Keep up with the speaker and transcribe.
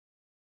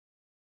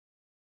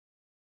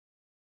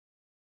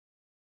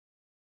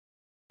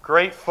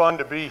Great fun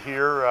to be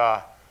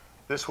here.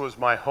 This was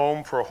my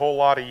home for a whole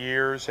lot of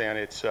years, and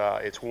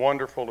it's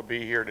wonderful to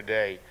be here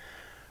today.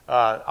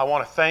 I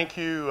want to thank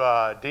you,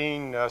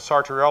 Dean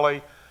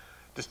Sartorelli,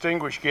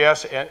 distinguished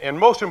guests, and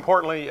most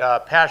importantly,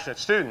 passionate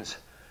students.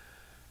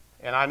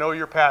 And I know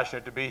you're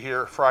passionate to be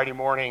here Friday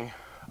morning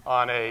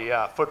on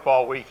a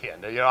football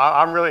weekend. You know,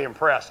 I'm really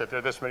impressed that there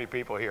are this many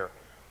people here.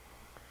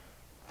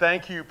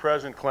 Thank you,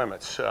 President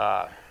Clements,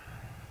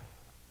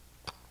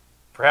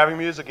 for having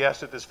me as a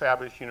guest at this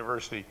fabulous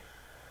university,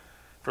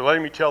 for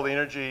letting me tell the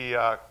Energy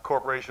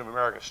Corporation of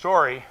America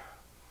story,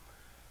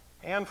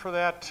 and for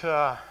that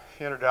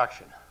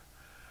introduction.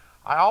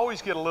 I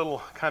always get a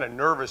little kind of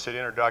nervous at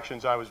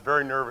introductions. I was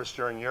very nervous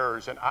during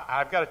yours, and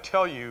I've got to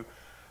tell you,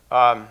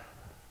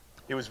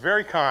 it was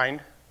very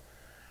kind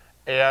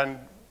and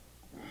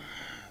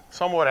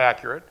somewhat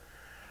accurate,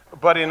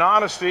 but in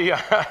honesty,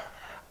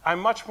 I'm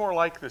much more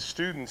like the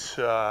students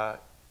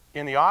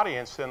in the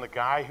audience than the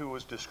guy who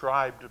was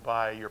described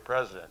by your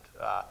president.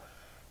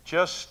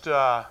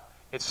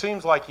 It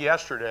seems like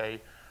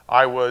yesterday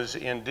I was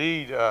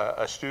indeed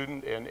a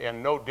student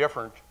and no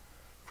different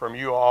from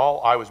you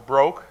all. I was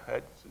broke.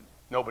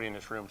 Nobody in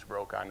this room is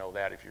broke. I know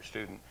that if you're a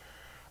student.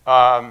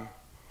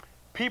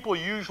 People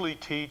usually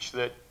teach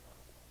that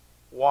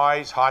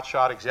wise,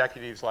 hotshot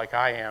executives like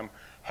I am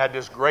had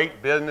this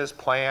great business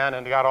plan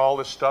and got all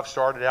this stuff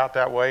started out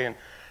that way,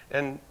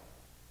 and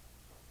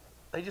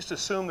they just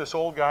assumed this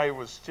old guy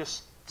was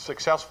just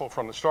successful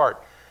from the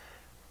start.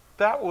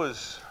 That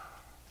was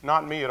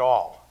not me at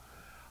all.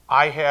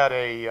 I had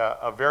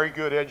a very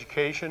good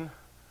education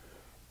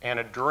and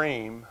a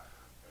dream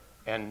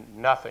and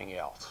nothing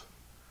else.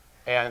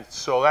 And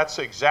so that's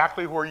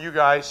exactly where you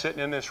guys sitting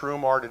in this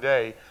room are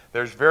today.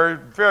 There's very,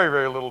 very,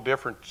 very little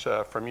difference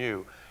from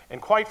you. And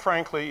quite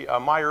frankly,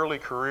 my early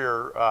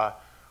career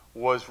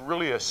was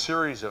really a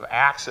series of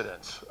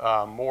accidents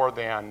more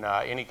than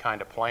any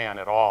kind of plan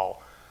at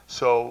all.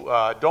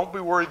 So don't be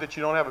worried that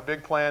you don't have a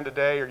big plan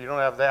today or you don't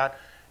have that.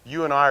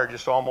 You and I are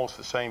just almost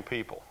the same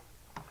people.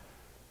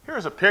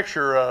 Here's a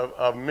picture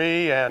of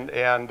me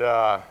and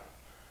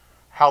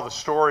how the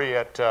story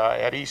at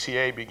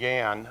ECA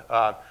began.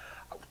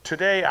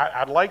 Today,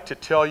 I'd like to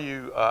tell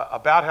you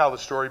about how the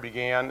story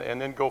began and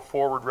then go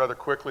forward rather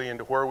quickly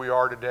into where we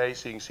are today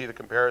so you can see the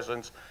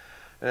comparisons,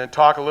 and then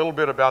talk a little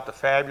bit about the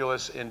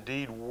fabulous,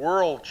 indeed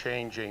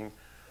world-changing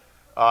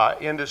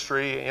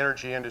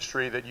energy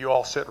industry that you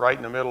all sit right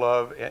in the middle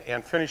of,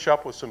 and finish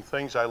up with some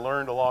things I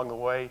learned along the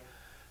way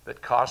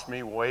that cost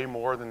me way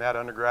more than that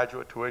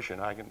undergraduate tuition.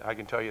 I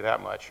can tell you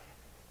that much.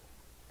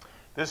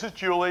 This is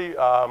Julie,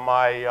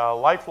 my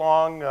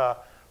lifelong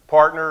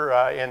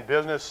partner in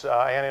business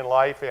and in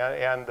life,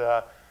 and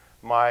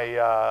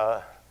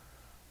my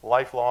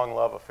lifelong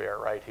love affair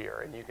right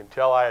here. And you can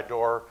tell I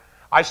adore her.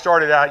 I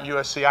started out at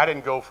USC. I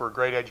didn't go for a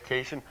great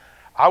education.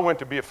 I went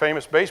to be a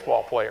famous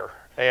baseball player.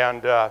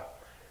 And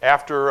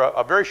after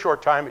a very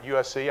short time at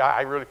USC,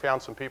 I really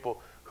found some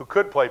people who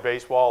could play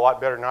baseball a lot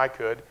better than I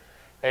could.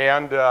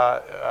 And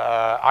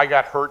I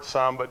got hurt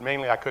some, but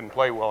mainly I couldn't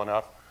play well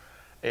enough.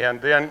 And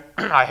then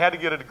I had to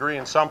get a degree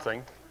in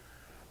something.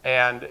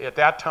 And at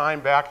that time,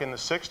 back in the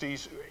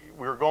 60s,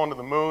 we were going to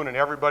the moon and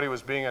everybody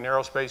was being an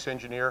aerospace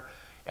engineer.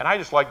 And I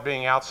just liked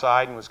being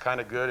outside and was kind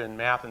of good in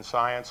math and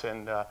science.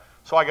 And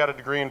so I got a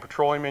degree in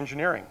petroleum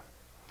engineering.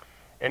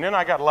 And then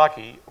I got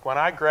lucky. When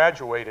I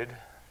graduated,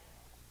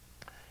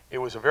 it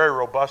was a very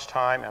robust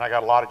time and I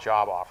got a lot of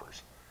job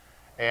offers.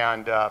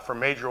 And from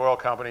major oil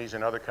companies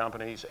and other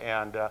companies.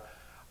 And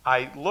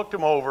I looked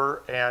them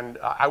over, and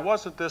I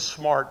wasn't this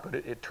smart, but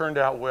it turned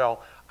out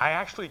well. I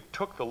actually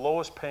took the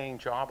lowest paying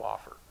job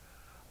offer.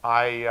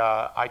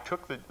 I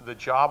took the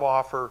job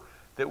offer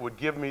that would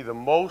give me the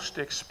most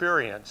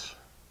experience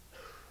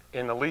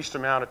in the least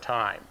amount of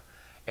time.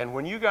 And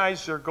when you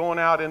guys are going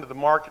out into the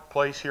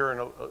marketplace here in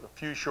a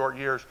few short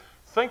years,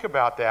 think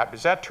about that,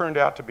 because that turned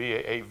out to be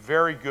a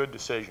very good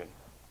decision.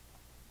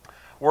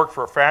 Worked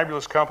for a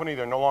fabulous company.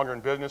 They're no longer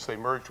in business. They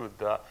merged with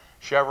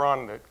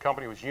Chevron. The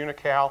company was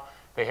Unical.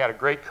 They had a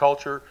great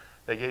culture.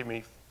 They gave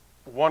me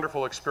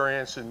wonderful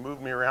experience and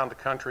moved me around the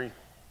country.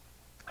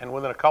 And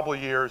within a couple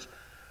of years,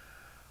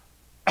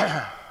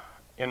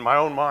 in my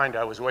own mind,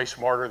 I was way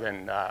smarter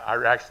than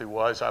I actually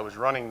was. I was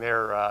running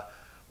their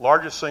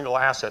largest single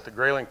asset, the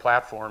Grayling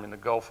platform in the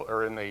Gulf,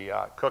 or in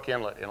the Cook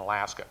Inlet in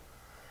Alaska.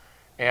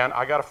 And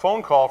I got a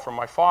phone call from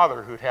my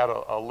father, who'd had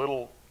a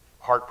little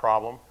heart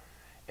problem.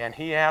 And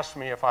he asked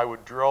me if I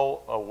would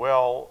drill a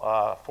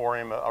well for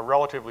him, a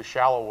relatively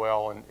shallow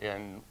well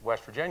in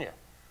West Virginia.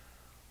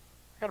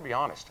 I gotta be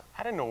honest,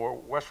 I didn't know where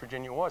West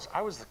Virginia was.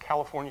 I was the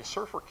California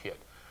surfer kid.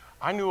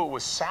 I knew it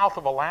was south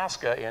of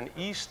Alaska and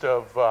east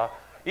of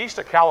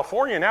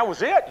California, and that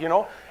was it, you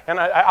know. And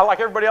I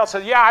like everybody else,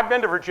 said, yeah, I've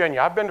been to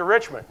Virginia, I've been to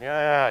Richmond,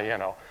 yeah, you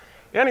know.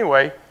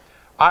 Anyway,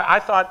 I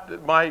thought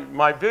that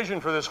my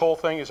vision for this whole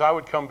thing is I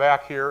would come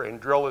back here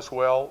and drill this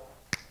well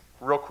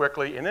real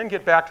quickly, and then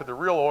get back to the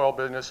real oil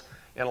business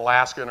in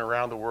Alaska and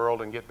around the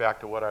world and get back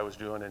to what I was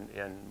doing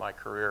in my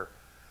career.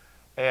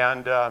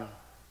 And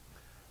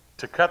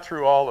to cut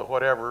through all the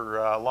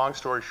whatever, long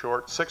story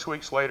short, 6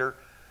 weeks later,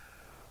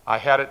 I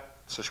had it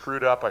so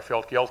screwed up, I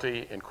felt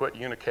guilty and quit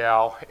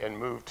Unocal and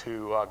moved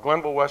to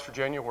Glenville, West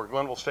Virginia, where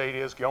Glenville State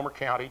is, Gilmer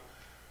County,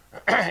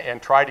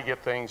 and tried to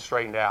get things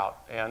straightened out.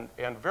 And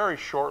very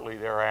shortly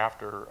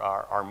thereafter,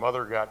 our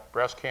mother got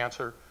breast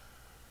cancer.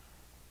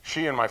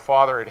 She and my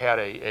father had had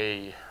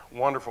a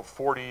wonderful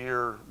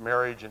 40-year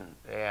marriage,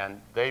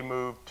 and they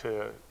moved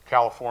to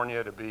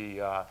California to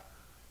be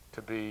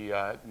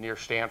near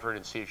Stanford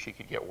and see if she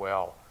could get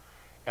well.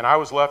 And I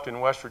was left in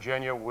West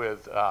Virginia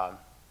with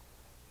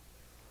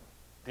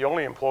the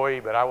only employee,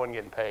 but I wasn't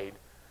getting paid.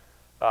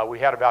 We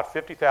had about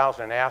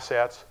 $50,000 in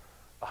assets,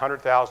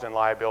 $100,000 in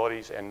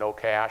liabilities, and no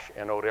cash,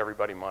 and owed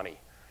everybody money.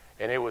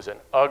 And it was an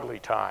ugly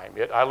time.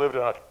 I lived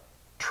in a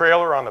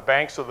trailer on the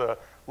banks of the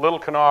Little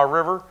Kanawha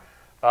River,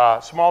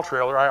 small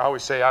trailer. I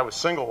always say I was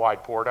single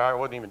wide poor. I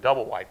wasn't even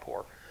double wide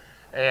poor.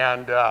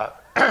 And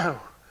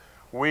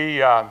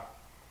we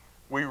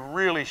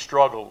really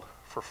struggled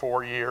for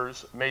 4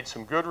 years, made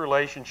some good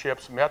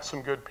relationships, met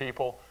some good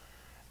people,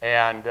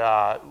 and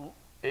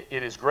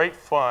it is great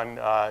fun.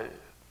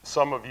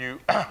 Some of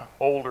you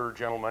older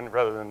gentlemen,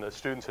 rather than the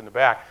students in the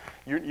back,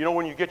 you know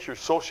when you get your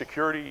Social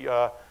Security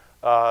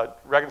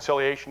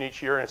reconciliation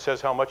each year and it says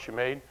how much you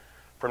made?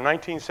 From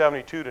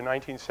 1972 to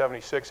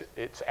 1976,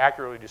 it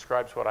accurately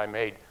describes what I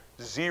made,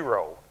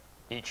 0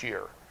 each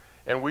year.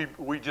 And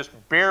we just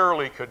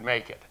barely could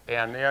make it.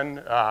 And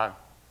then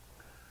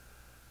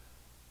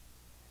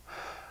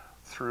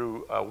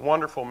through a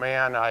wonderful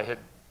man, I had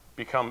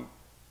become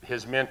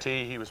his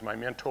mentee. He was my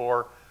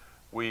mentor.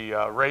 We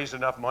raised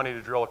enough money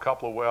to drill a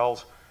couple of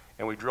wells,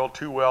 and we drilled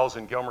 2 wells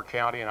in Gilmer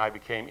County, and I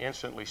became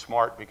instantly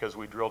smart because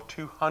we drilled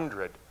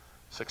 200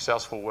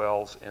 successful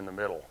wells in the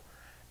middle.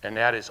 And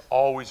that is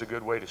always a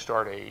good way to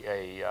start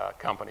a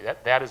company.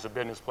 That is a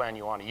business plan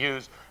you want to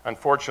use.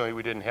 Unfortunately,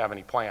 we didn't have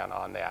any plan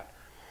on that.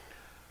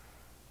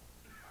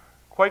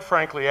 Quite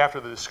frankly, after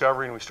the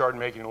discovery and we started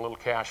making a little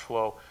cash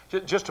flow,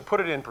 just to put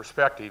it in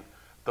perspective,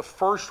 the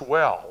first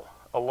well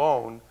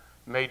alone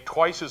made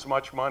twice as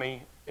much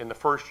money in the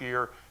first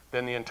year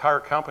than the entire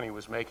company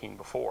was making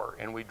before,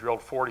 and we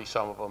drilled 40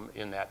 some of them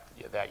in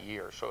that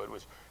year. So it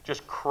was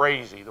just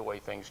crazy the way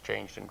things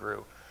changed and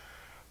grew.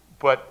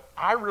 But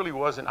I really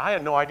wasn't, I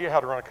had no idea how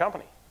to run a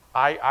company.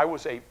 I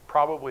was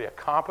probably a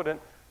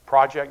competent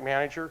project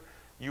manager.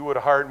 You would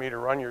have hired me to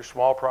run your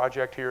small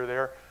project here or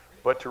there,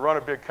 but to run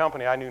a big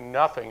company, I knew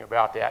nothing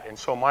about that, and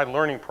so my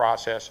learning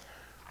process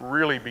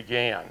really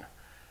began.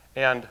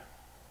 And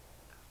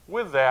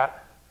with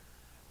that,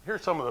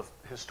 here's some of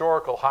the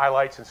historical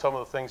highlights and some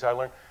of the things I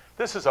learned.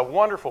 This is a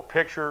wonderful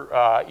picture.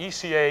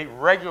 ECA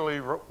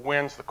regularly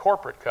wins the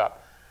Corporate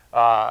Cup,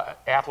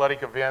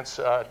 athletic events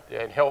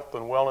and health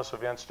and wellness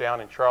events down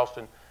in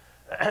Charleston.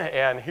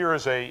 And here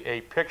is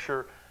a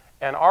picture.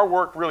 And our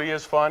work really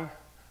is fun,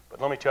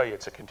 but let me tell you,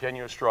 it's a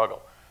continuous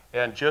struggle.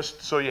 And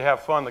just so you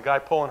have fun, the guy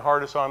pulling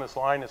hardest on this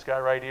line, this guy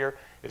right here,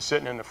 is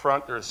sitting in the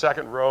front or the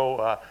second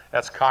row.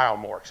 That's Kyle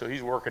Mork, so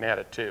he's working at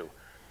it too.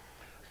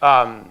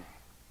 Let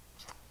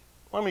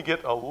me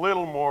get a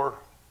little more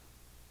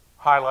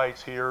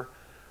highlights here.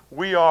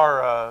 We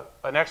are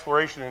an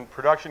exploration and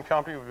production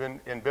company. We've been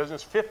in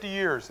business 50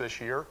 years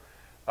this year.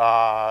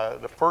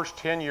 The first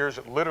 10 years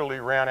it literally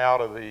ran out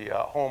of the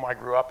home I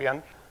grew up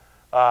in.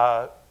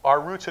 Our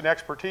roots and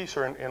expertise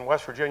are in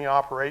West Virginia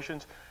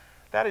operations.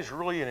 That is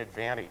really an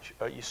advantage.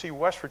 You see,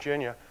 West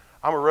Virginia,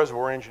 I'm a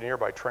reservoir engineer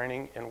by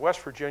training, and West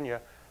Virginia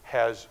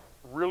has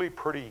really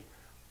pretty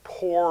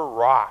poor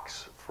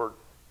rocks for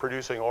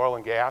producing oil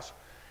and gas.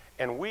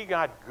 And we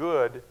got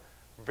good,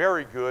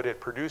 very good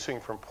at producing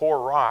from poor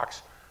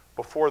rocks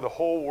before the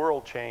whole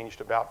world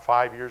changed about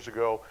 5 years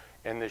ago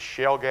in this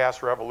shale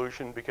gas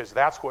revolution, because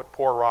that's what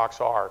poor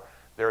rocks are.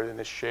 They're in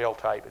this shale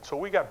type. And so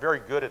we got very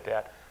good at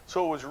that.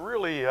 So it was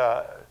really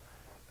an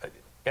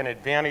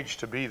advantage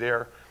to be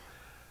there.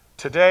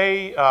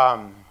 Today,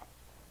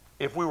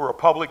 if we were a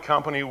public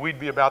company, we'd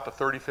be about the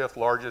 35th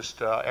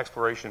largest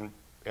exploration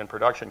and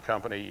production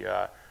company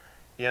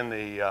in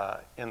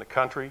the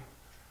country.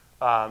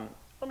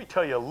 Let me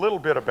tell you a little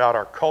bit about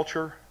our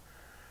culture.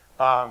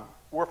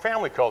 We're a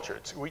family culture.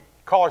 We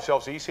call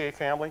ourselves the ECA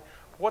family.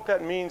 What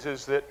that means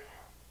is that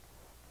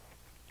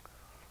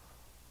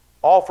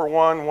all for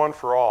one, one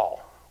for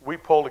all. We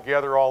pull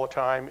together all the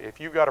time. If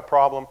you've got a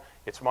problem,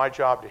 it's my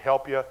job to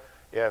help you.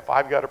 If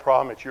I've got a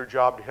problem, it's your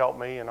job to help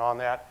me, and on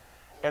that.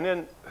 And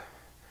then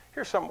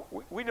here's something.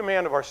 We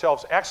demand of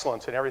ourselves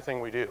excellence in everything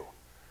we do.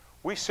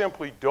 We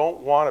simply don't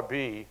want to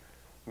be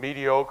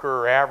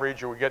mediocre or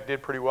average, or we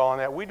did pretty well on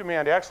that. We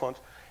demand excellence,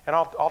 and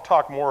I'll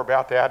talk more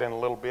about that in a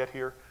little bit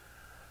here.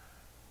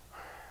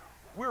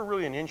 We're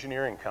really an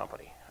engineering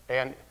company.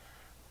 And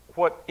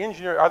are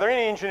there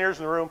any engineers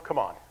in the room? Come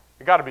on.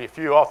 There got to be a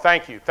few. Oh,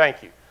 thank you,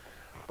 thank you.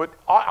 But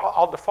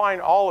I'll define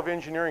all of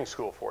engineering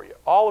school for you.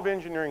 All of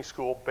engineering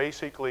school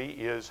basically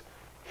is,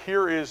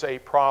 here is a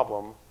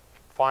problem,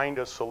 find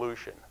a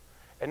solution.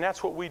 And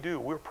that's what we do.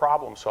 We're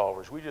problem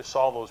solvers. We just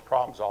solve those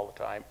problems all the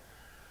time.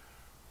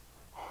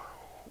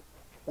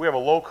 We have a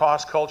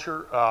low-cost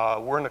culture.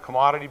 We're in the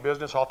commodity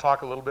business. I'll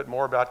talk a little bit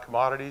more about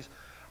commodities,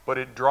 but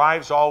it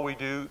drives all we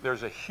do.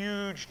 There's a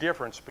huge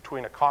difference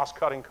between a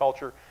cost-cutting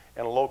culture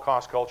and a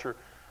low-cost culture.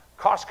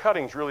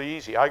 Cost-cutting is really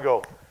easy. I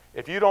go,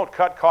 if you don't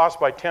cut costs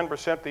by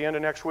 10% at the end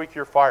of next week,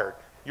 you're fired.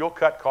 You'll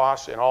cut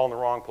costs and all in the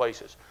wrong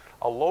places.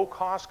 A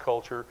low-cost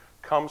culture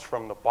comes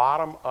from the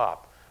bottom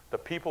up. The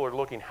people are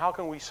looking, how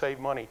can we save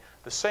money?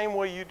 The same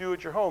way you do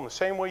at your home, the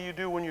same way you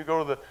do when you go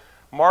to the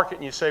market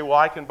and you say, well,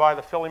 I can buy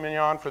the filet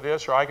mignon for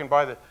this, or I can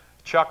buy the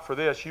chuck for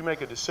this. You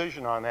make a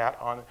decision on that,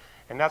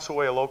 and that's the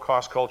way a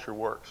low-cost culture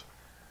works.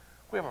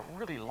 We have a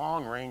really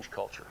long-range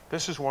culture.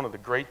 This is one of the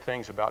great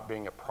things about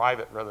being a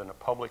private rather than a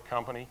public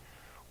company.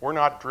 We're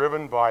not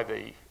driven by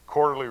the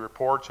quarterly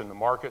reports in the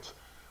markets.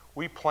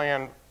 We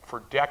plan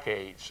for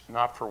decades,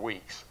 not for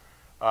weeks.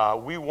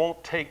 We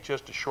won't take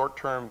just a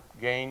short-term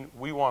gain.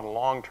 We want a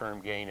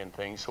long-term gain in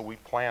things, so we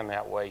plan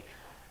that way.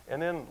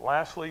 And then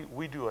lastly,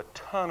 we do a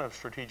ton of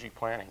strategic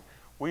planning.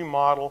 We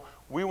model.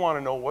 We want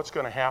to know what's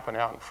going to happen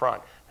out in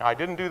front. Now, I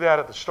didn't do that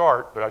at the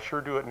start, but I sure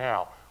do it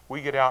now.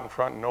 We get out in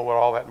front and know what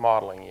all that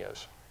modeling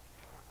is.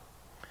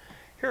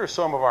 Here are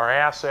some of our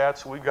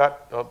assets. We've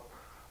got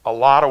a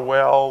lot of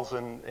wells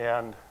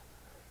and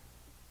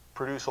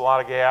produce a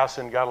lot of gas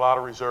and got a lot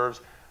of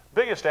reserves.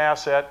 Biggest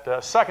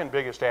asset, second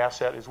biggest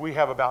asset, is we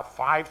have about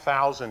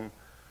 5,000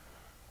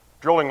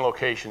 drilling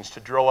locations to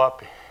drill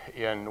up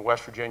in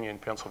West Virginia and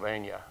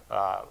Pennsylvania,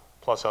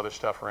 plus other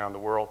stuff around the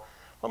world.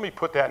 Let me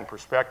put that in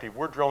perspective.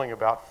 We're drilling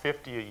about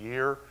 50 a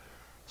year,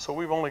 so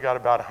we've only got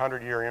about a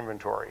 100-year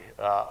inventory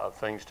of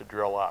things to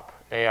drill up.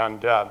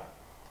 And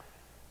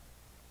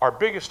our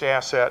biggest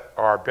asset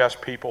are our best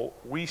people.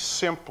 We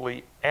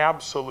simply,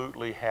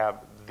 absolutely have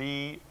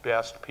the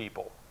best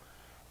people.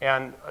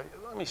 And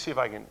let me see if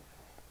I can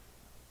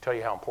tell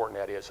you how important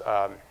that is.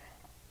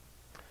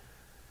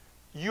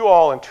 You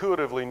all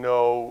intuitively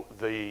know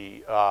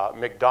the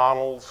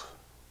McDonald's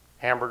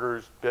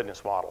hamburgers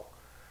business model.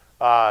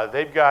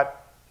 They've got,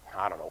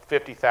 I don't know,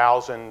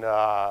 50,000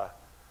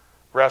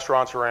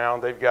 restaurants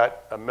around. They've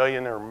got a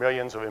million or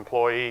millions of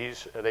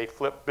employees. They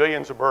flip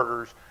billions of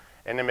burgers,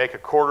 and they make a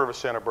quarter of a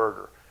cent a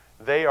burger.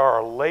 They are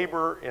a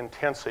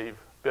labor-intensive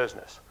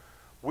business.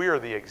 We are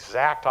the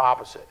exact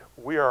opposite.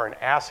 We are an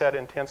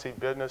asset-intensive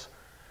business.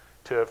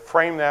 To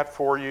frame that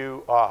for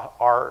you,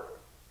 our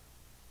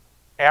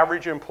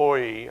average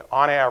employee,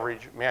 on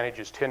average,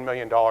 manages $10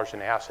 million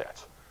in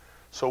assets.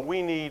 So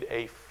we need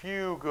a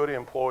few good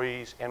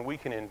employees, and we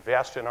can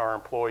invest in our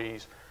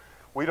employees.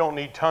 We don't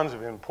need tons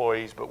of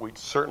employees, but we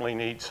certainly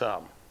need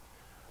some.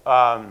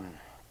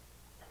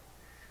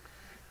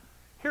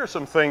 Here are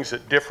some things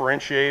that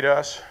differentiate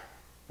us.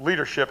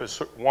 Leadership is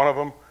one of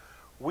them.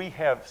 We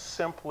have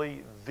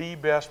simply the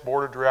best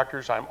board of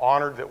directors. I'm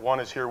honored that one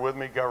is here with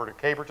me, Governor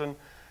Caperton.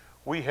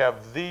 We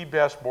have the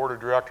best board of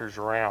directors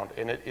around,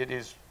 and it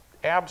has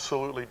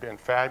absolutely been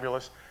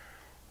fabulous.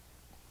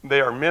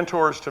 They are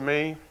mentors to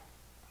me,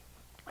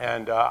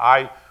 and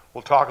I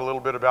will talk a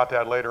little bit about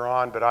that later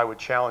on, but I would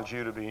challenge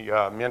you to be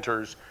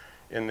mentors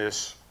in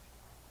this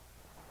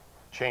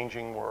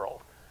changing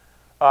world.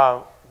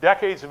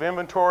 Decades of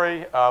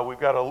inventory. We've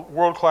got a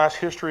world-class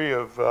history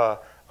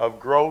of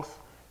growth,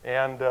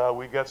 and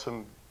we've got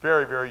some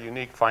very, very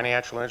unique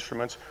financial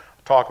instruments.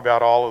 I'll talk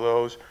about all of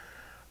those.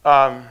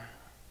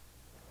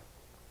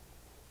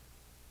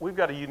 We've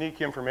got a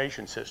unique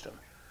information system.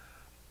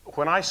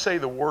 When I say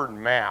the word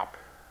map,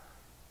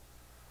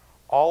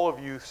 all of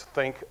you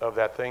think of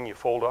that thing you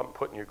fold up and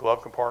put in your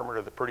glove compartment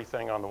or the pretty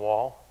thing on the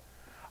wall.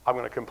 I'm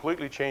going to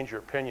completely change your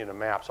opinion of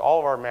maps. All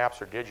of our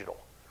maps are digital.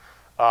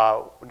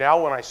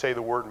 Now when I say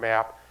the word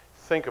map,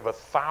 think of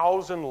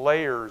 1,000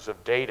 layers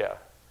of data,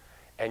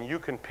 and you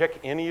can pick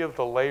any of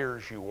the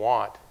layers you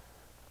want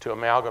to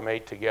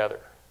amalgamate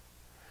together.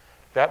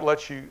 That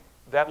lets you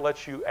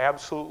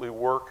absolutely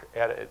work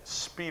at a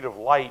speed of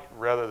light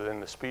rather than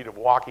the speed of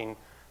walking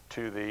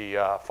to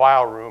the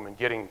file room and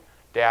getting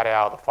data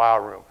out of the file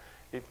room.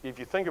 If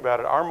you think about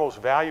it, our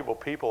most valuable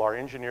people, our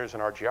engineers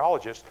and our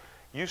geologists,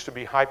 used to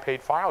be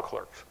high-paid file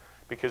clerks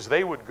because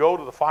they would go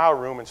to the file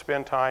room and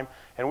spend time,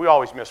 and we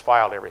always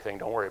misfiled everything,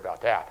 don't worry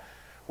about that.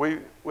 They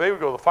would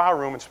go to the file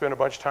room and spend a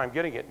bunch of time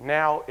getting it.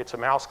 Now it's a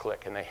mouse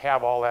click, and they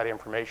have all that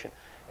information.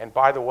 And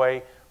by the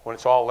way, when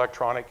it's all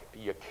electronic,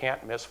 you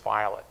can't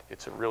misfile it.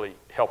 It's a really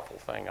helpful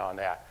thing on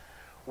that.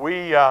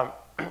 We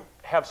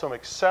have some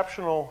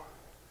exceptional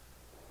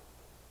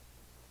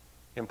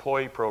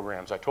employee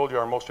programs. I told you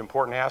our most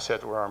important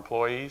asset were our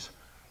employees,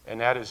 and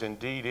that is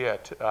indeed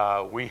it.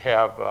 We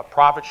have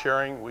profit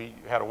sharing. We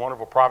had a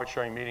wonderful profit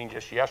sharing meeting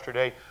just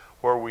yesterday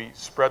where we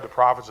spread the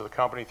profits of the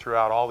company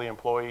throughout all the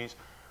employees.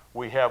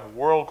 We have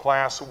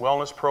world-class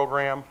wellness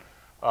program.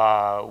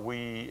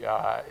 We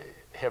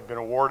have been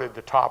awarded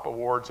the top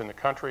awards in the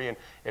country, and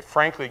it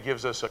frankly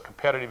gives us a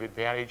competitive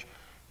advantage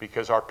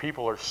because our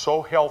people are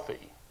so healthy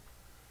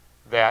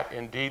that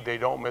indeed they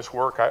don't miss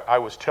work. I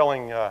was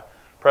telling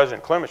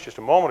President Clements just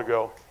a moment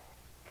ago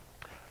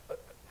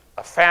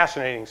a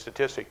fascinating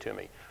statistic to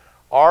me.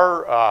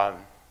 Our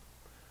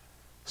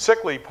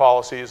sick leave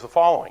policy is the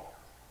following.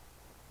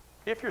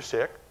 If you're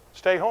sick,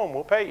 stay home,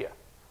 we'll pay you.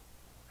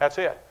 That's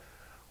it.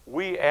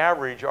 We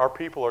average, our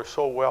people are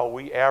so well,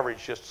 we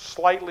average just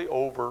slightly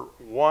over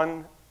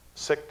 1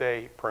 sick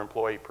day per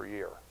employee per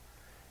year.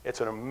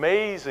 It's an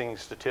amazing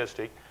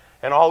statistic,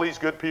 and all these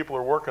good people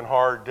are working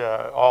hard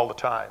all the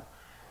time.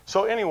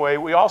 So anyway,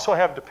 we also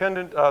have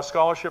dependent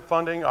scholarship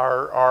funding.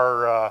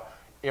 Our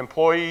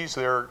employees,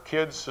 their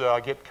kids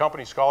get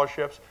company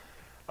scholarships.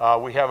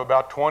 We have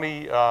about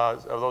 20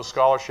 of those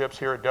scholarships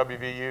here at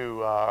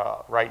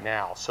WVU right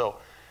now. So,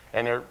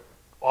 and they're,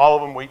 all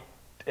of them,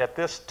 at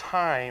this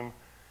time,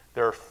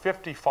 there are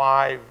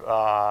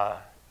 55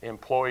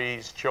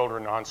 employees,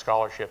 children on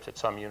scholarships at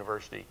some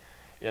university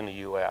in the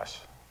U.S.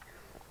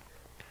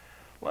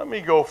 Let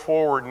me go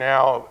forward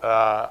now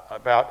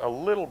about a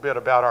little bit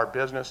about our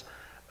business.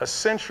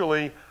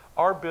 Essentially,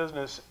 our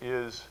business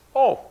is,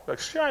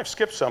 I've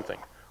skipped something.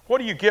 What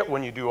do you get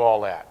when you do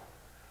all that?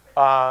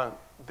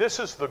 This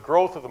is the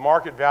growth of the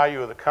market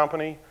value of the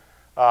company.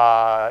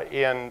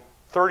 In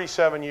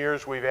 37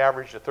 years, we've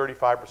averaged a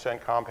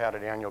 35%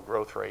 compounded annual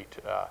growth rate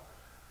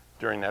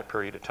during that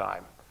period of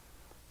time.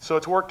 So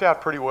it's worked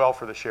out pretty well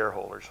for the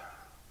shareholders.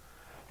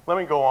 Let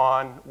me go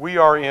on. We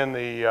are in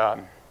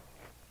the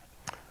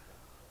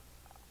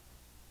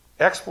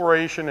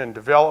exploration and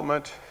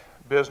development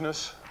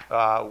business.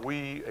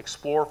 We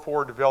explore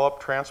for, develop,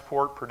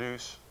 transport,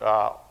 produce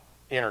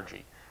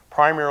energy,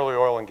 primarily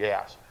oil and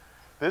gas.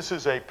 This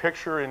is a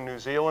picture in New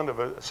Zealand of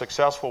a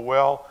successful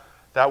well.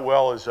 That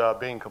well is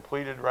being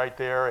completed right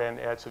there, and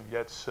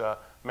it's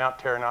Mount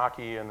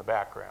Taranaki in the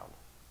background.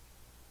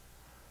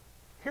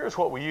 Here's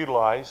what we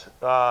utilize.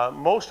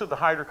 Most of the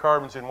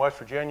hydrocarbons in West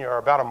Virginia are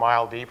about a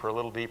mile deep or a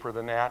little deeper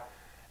than that.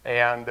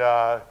 And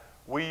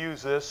we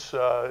use this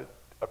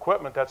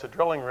equipment, that's a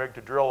drilling rig,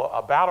 to drill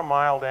about a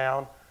mile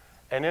down.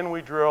 And then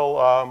we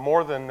drill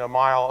more than a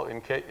mile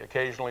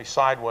occasionally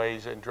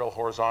sideways and drill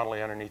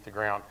horizontally underneath the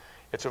ground.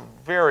 It's a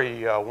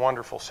very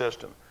wonderful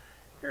system.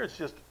 Here's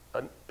just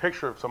a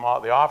picture of some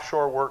of the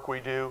offshore work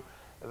we do.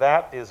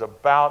 That is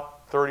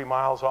about 30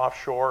 miles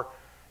offshore.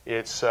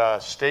 It's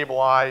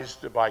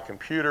stabilized by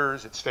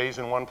computers. It stays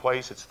in one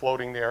place. It's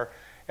floating there.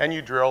 And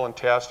you drill and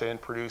test and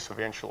produce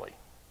eventually.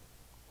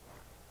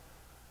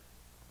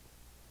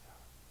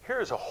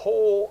 Here's a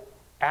whole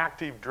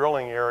active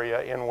drilling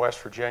area in West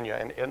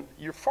Virginia. And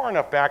you're far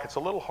enough back, it's a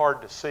little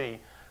hard to see.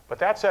 But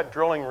that's that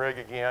drilling rig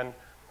again.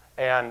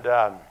 And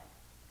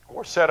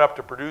we're set up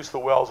to produce the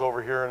wells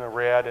over here in the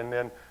red. And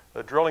then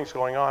the drilling's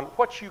going on.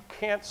 What you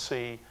can't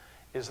see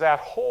is that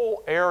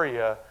whole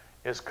area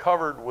is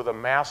covered with a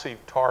massive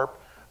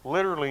tarp.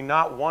 Literally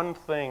not one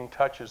thing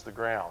touches the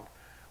ground.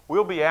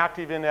 We'll be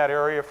active in that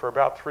area for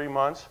about 3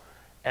 months,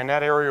 and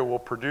that area will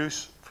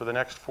produce for the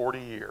next 40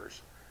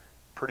 years.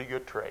 Pretty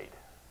good trade.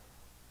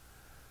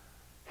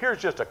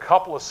 Here's just a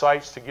couple of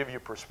sites to give you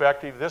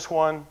perspective. This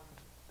one,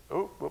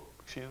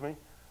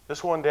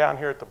 this one down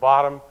here at the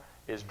bottom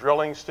is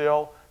drilling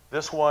still.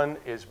 This one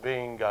is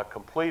being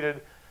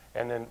completed,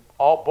 and then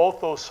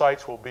both those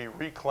sites will be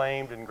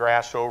reclaimed and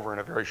grassed over in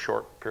a very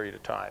short period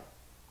of time.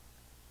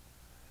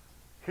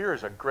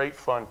 Here's a great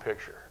fun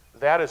picture.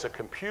 That is a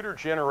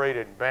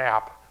computer-generated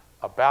map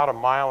about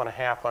 1.5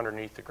 miles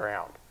underneath the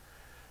ground.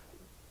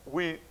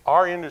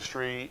 Our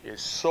industry is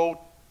so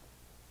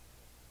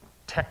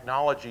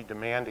technology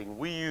demanding.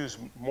 We use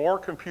more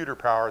computer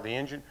power, the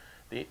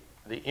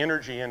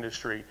energy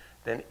industry,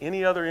 than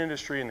any other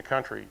industry in the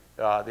country.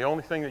 The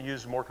only thing that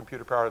uses more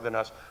computer power than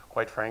us,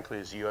 quite frankly,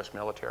 is the U.S.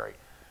 military.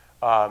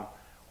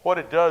 What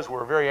it does,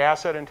 we're very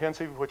asset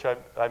intensive, which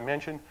I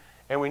mentioned,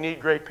 and we need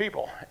great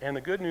people. And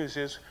the good news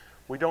is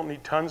we don't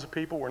need tons of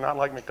people. We're not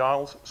like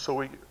McDonald's, so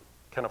we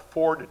can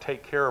afford to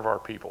take care of our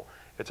people.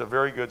 It's a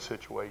very good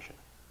situation.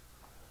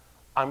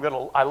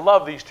 I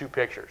love these two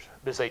pictures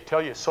because they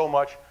tell you so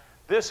much.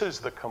 This is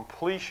the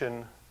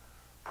completion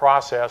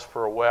process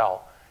for a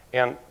well.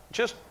 And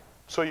just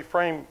so you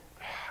frame,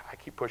 I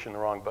keep pushing the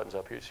wrong buttons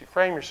up here. So you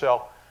frame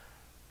yourself,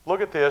 look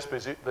at this,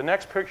 because the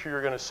next picture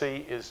you're going to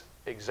see is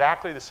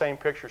exactly the same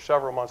picture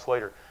several months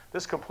later.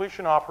 This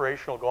completion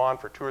operation will go on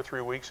for 2 or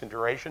 3 weeks in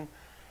duration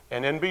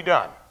and then be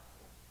done.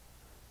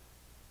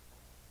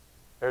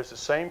 There's the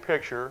same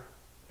picture.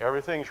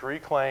 Everything's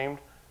reclaimed.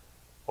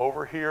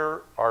 Over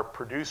here are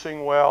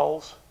producing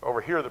wells.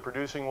 Over here are the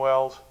producing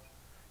wells,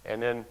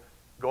 and then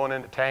going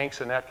into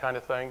tanks and that kind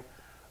of thing.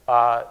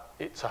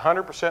 It's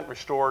 100%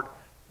 restored.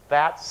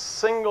 That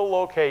single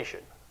location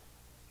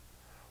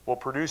will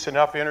produce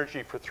enough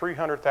energy for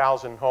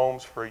 300,000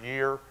 homes for a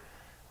year.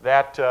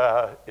 That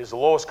is the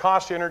lowest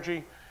cost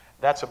energy.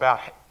 That's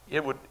about,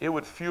 it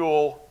would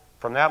fuel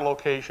from that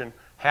location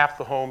half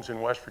the homes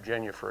in West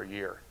Virginia for a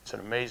year. It's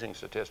an amazing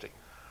statistic.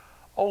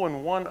 Oh,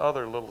 and one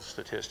other little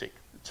statistic.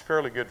 It's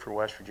fairly good for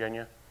West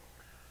Virginia.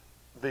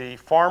 The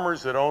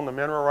farmers that own the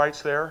mineral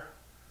rights there,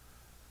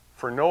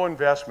 for no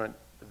investment,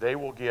 they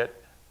will get,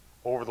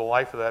 over the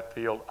life of that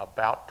field,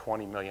 about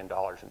 $20 million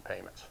in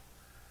payments.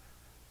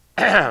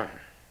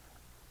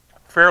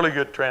 Fairly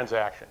good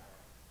transaction.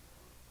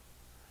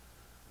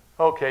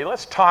 Okay,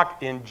 let's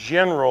talk in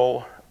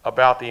general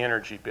about the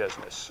energy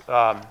business.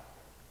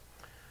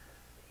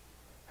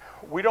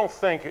 we don't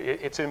think,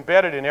 it's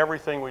embedded in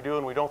everything we do,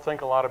 and we don't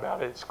think a lot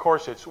about it. Of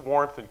course, it's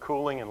warmth and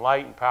cooling and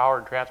light and power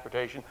and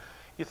transportation.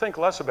 You think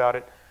less about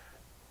it.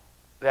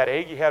 That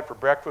egg you had for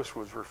breakfast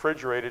was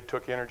refrigerated,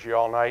 took energy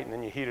all night, and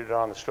then you heated it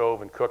on the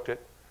stove and cooked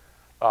it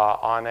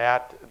on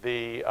that.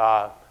 The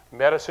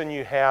medicine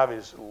you have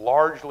is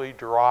largely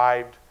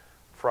derived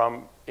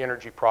from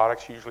energy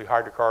products, usually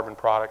hydrocarbon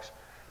products.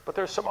 But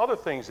there's some other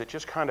things that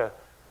just kind of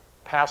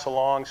pass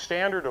along.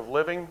 Standard of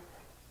living.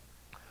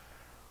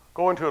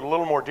 Go into it a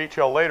little more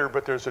detail later,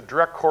 but there's a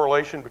direct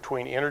correlation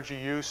between energy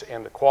use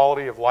and the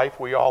quality of life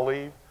we all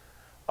lead.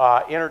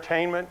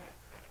 Entertainment.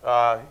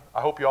 I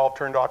hope you all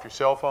turned off your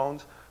cell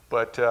phones,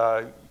 but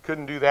you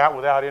couldn't do that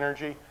without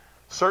energy.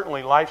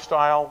 Certainly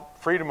lifestyle,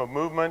 freedom of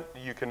movement.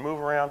 You can move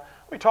around.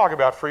 We talk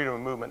about freedom of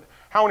movement.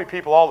 How many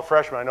people, all the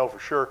freshmen I know for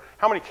sure,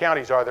 how many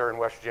counties are there in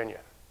West Virginia?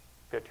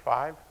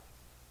 55?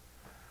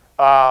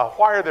 Why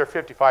are there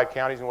 55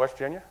 counties in West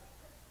Virginia?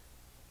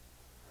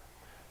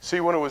 See,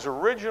 when it was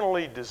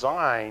originally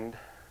designed,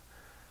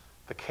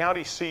 the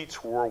county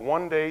seats were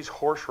one day's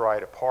horse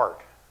ride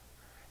apart,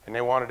 and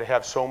they wanted to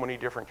have so many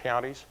different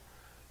counties.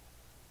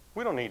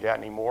 We don't need that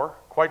anymore.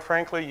 Quite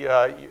frankly, you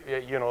know,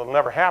 it'll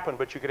never happen,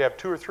 but you could have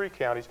 2 or 3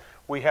 counties.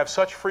 We have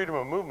such freedom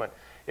of movement.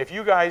 If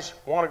you guys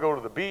want to go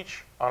to the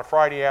beach on a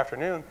Friday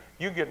afternoon,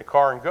 you can get in the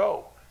car and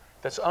go.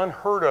 That's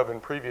unheard of in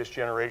previous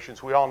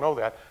generations. We all know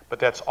that, but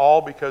that's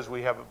all because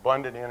we have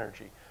abundant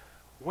energy.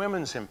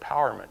 Women's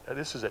empowerment.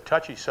 This is a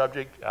touchy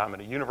subject. I'm at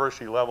a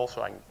university level,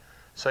 so I can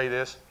say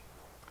this.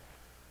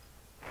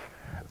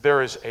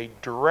 There is a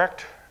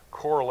direct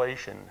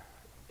correlation,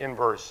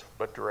 inverse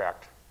but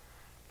direct,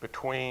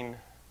 between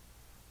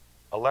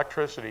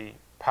electricity,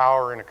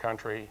 power in a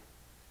country,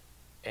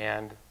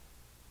 and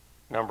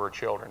number of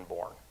children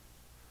born.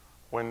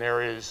 When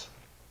there is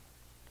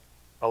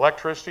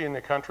electricity in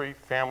the country,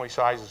 family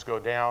sizes go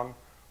down,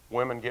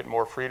 women get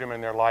more freedom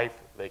in their life,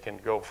 they can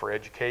go for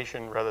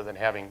education rather than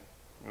having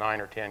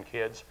 9 or 10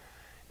 kids.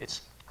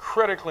 It's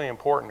critically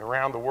important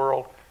around the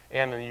world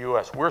and in the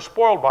U.S. We're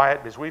spoiled by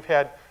it because we've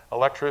had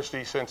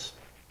electricity since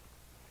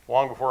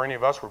long before any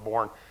of us were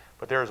born,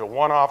 but there's a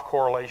one-off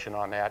correlation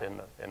on that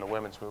in the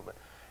women's movement,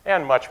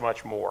 and much,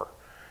 much more.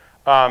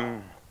 A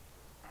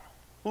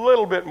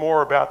little bit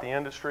more about the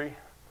industry.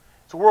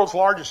 It's the world's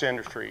largest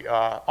industry.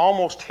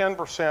 Almost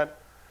 10%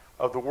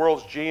 of the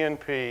world's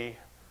GNP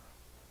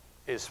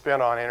is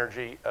spent on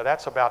energy.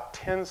 That's about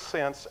 10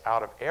 cents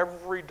out of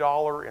every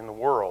dollar in the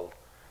world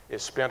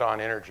is spent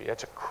on energy.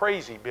 That's a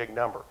crazy big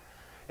number.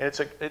 And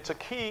it's a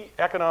key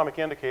economic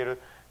indicator.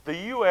 The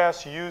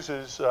U.S.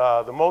 uses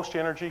the most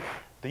energy.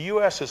 The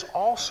U.S. is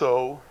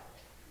also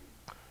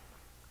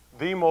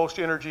the most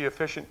energy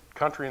efficient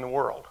country in the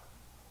world.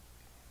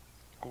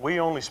 We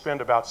only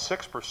spend about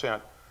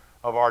 6%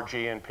 of our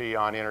GNP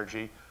on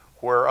energy,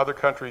 where other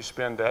countries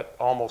spend that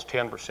almost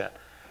 10%.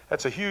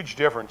 That's a huge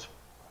difference.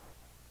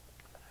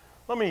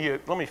 Let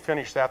me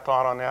finish that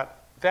thought on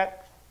that.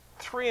 That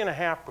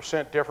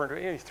 3.5%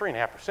 difference,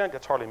 3.5%,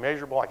 that's hardly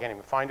measurable. I can't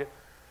even find it.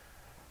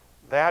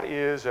 That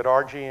is, at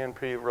our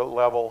GNP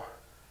level,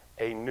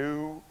 a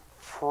new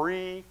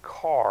free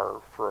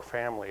car for a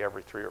family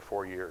every 3 or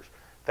 4 years.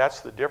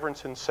 That's the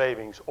difference in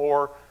savings,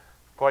 or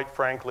quite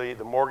frankly,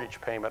 the mortgage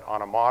payment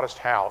on a modest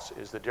house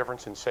is the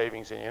difference in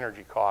savings and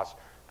energy costs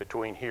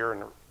between here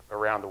and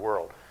around the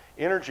world.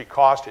 Energy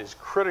cost is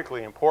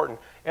critically important,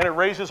 and it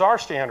raises our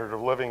standard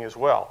of living as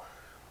well.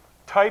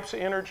 Types of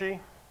energy,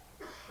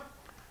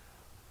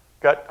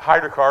 got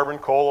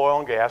hydrocarbon, coal, oil,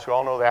 and gas. We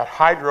all know that.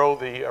 Hydro,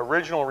 the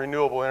original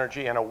renewable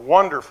energy, and a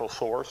wonderful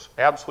source,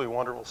 absolutely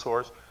wonderful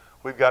source.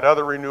 We've got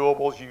other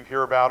renewables. You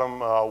hear about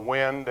them,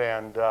 wind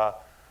and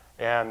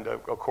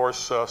of course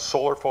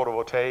solar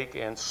photovoltaic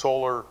and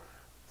solar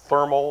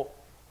thermal,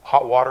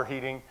 hot water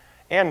heating,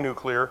 and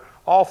nuclear,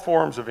 all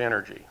forms of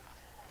energy.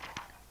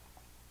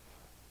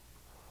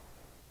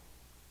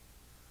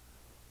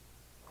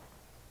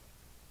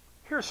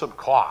 Here's some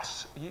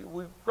costs.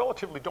 We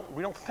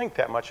don't think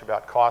that much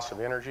about costs of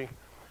energy.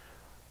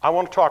 I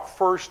want to talk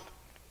first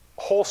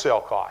wholesale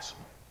costs.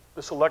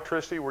 This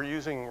electricity we're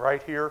using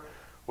right here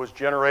was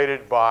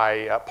generated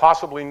by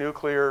possibly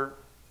nuclear,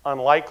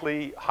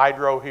 unlikely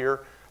hydro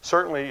here,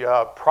 certainly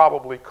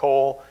probably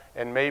coal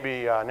and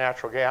maybe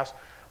natural gas.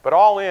 But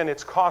all in,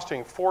 it's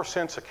costing 4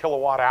 cents a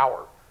kilowatt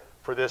hour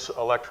for this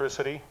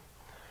electricity.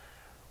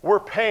 We're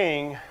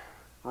paying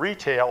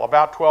retail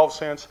about 12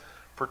 cents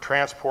for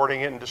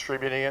transporting it and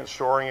distributing it and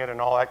storing it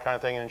and all that kind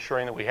of thing and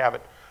ensuring that we have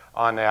it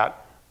on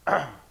that.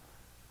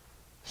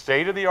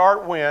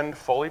 State-of-the-art wind,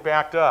 fully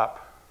backed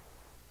up,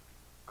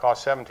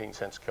 costs 17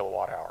 cents a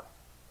kilowatt hour.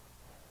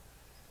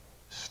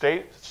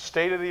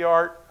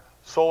 State-of-the-art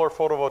solar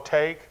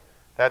photovoltaic,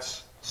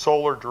 that's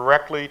solar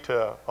directly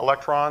to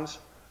electrons,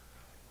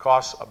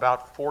 costs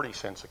about 40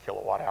 cents a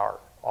kilowatt hour.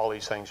 All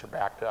these things are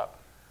backed up.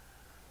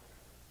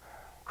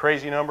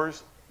 Crazy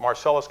numbers.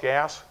 Marcellus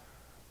gas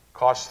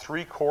costs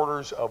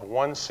 3/4 of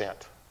 1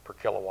 cent per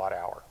kilowatt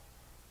hour.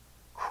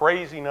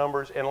 Crazy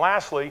numbers. And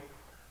lastly,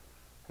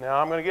 now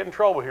I'm going to get in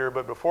trouble here,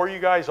 but before you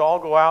guys all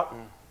go out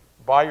and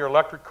buy your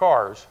electric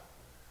cars,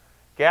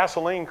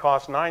 Gasoline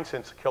costs 9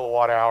 cents a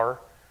kilowatt hour,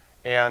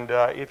 and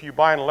if you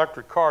buy an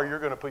electric car, you're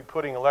going to be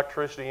putting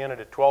electricity in it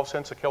at 12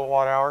 cents a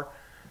kilowatt hour,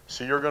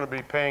 so you're going to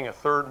be paying a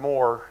third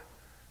more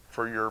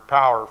for your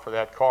power for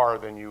that car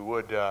than you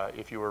would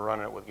if you were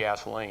running it with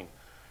gasoline.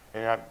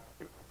 And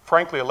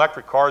frankly,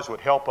 electric cars would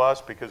help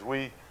us because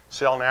we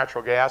sell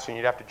natural gas and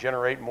you'd have to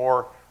generate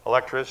more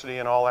electricity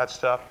and all that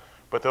stuff.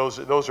 But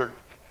those are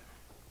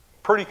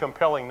pretty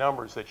compelling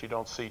numbers that you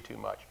don't see too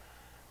much.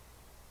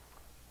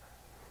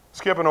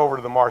 Skipping over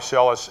to the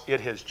Marcellus,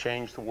 it has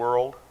changed the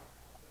world.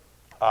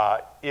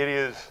 It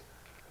is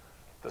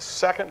the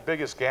second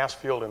biggest gas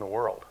field in the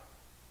world.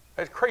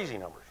 That's crazy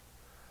numbers.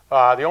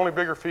 The only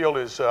bigger field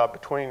is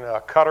between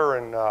Qatar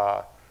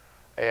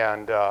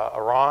and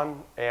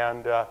Iran,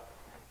 and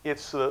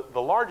it's the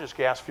largest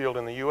gas field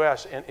in the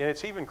U.S., and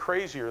it's even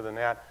crazier than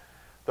that.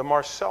 The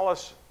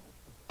Marcellus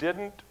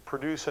didn't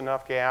produce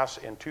enough gas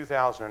in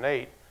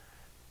 2008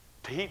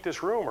 to heat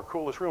this room or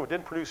cool this room. It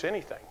didn't produce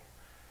anything.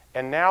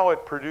 And now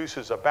it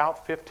produces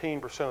about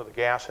 15% of the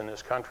gas in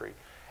this country.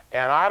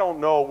 And I don't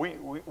know,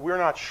 we're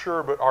not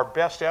sure, but our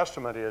best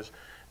estimate is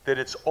that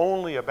it's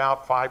only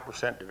about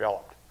 5%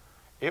 developed.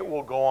 It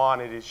will go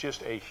on. It is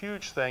just a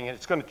huge thing, and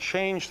it's going to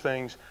change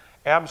things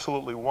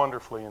absolutely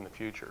wonderfully in the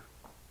future.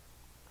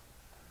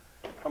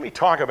 Let me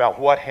talk about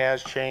what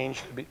has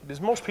changed,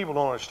 because most people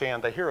don't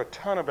understand. They hear a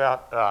ton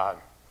about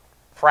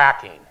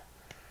fracking.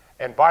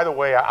 And by the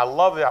way, I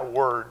love that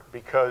word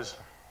because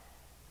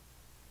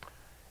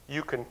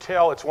you can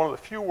tell, it's one of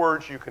the few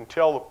words you can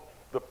tell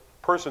the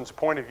person's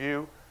point of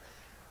view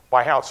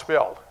by how it's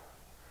spelled.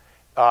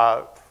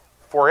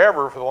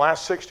 Forever, for the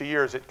last 60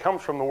 years, it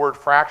comes from the word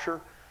fracture,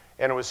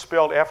 and it was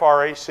spelled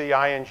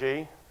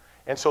F-R-A-C-I-N-G.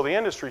 And so the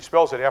industry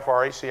spells it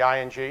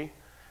F-R-A-C-I-N-G.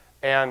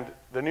 And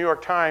the New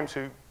York Times,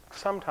 who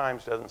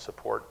sometimes doesn't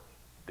support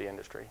the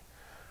industry,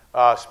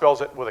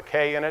 spells it with a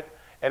K in it.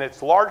 And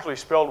it's largely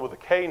spelled with a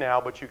K now,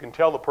 but you can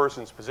tell the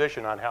person's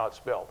position on how it's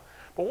spelled.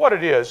 But what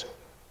it is,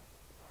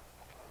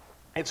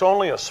 it's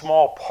only a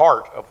small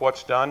part of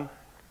what's done.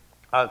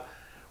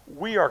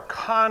 We are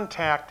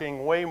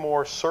contacting way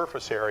more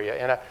surface area.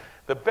 And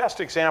the best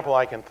example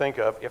I can think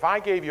of, if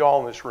I gave you all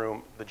in this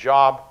room the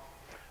job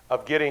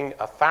of getting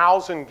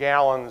 1,000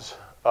 gallons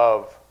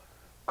of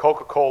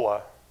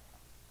Coca-Cola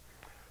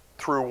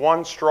through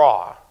one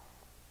straw,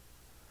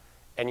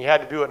 and you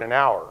had to do it in an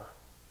hour,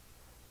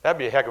 that'd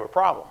be a heck of a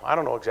problem. I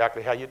don't know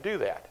exactly how you do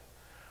that.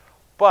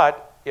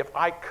 But if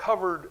I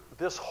covered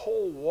this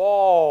whole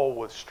wall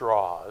with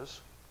straws,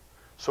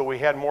 so we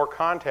had more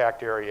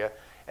contact area,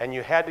 and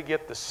you had to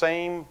get the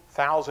same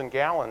 1,000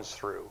 gallons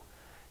through,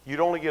 you'd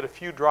only get a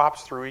few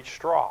drops through each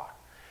straw.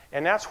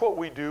 And that's what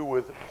we do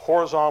with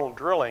horizontal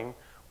drilling.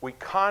 We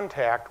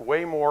contact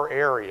way more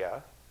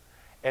area,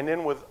 and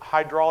then with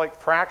hydraulic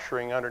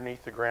fracturing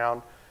underneath the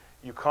ground,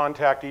 you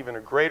contact even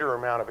a greater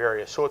amount of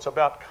area. So it's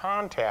about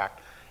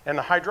contact. And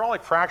the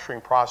hydraulic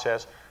fracturing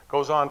process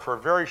goes on for a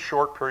very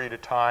short period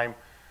of time,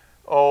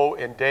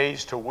 in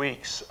days to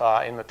weeks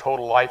in the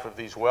total life of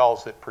these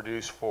wells that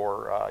produce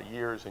for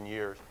years and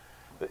years.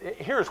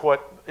 Here's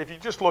what, if you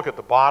just look at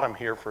the bottom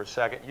here for a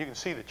second, you can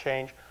see the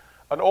change.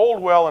 An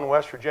old well in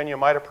West Virginia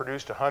might have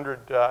produced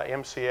 100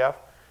 MCF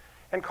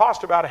and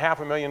cost about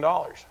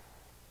 $500,000.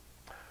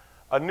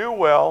 A new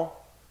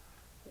well,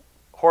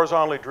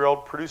 horizontally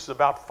drilled, produces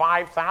about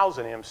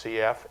 5,000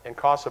 MCF and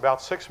costs about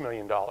 $6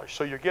 million.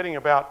 So you're getting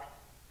about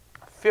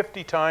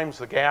 50 times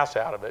the gas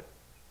out of it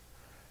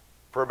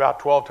for about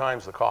 12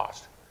 times the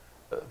cost.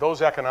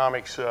 Those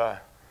economics,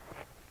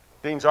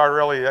 Dean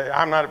Zardarelli,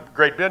 I'm not a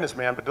great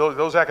businessman, but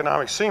those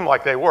economics seem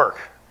like they work.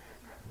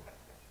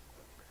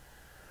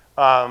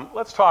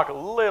 Let's talk a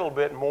little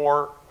bit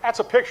more. That's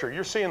a picture.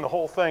 You're seeing the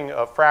whole thing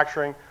of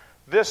fracturing.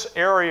 This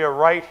area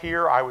right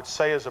here, I would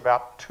say, is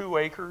about 2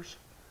 acres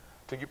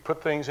to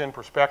put things in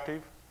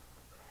perspective.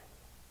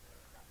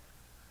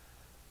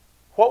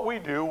 What we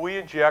do, we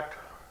inject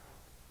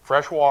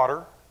fresh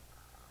water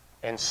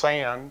and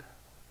sand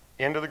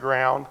into the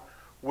ground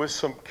with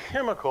some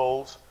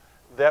chemicals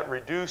that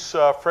reduce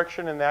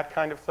friction and that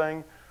kind of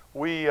thing.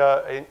 We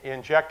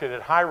inject it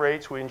at high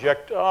rates. We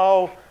inject, 3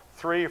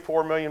 or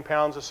 4 million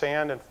pounds of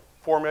sand and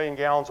 4 million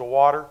gallons of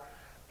water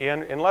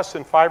in less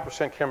than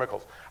 5%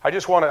 chemicals.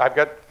 I've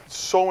got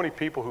so many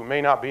people who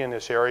may not be in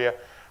this area.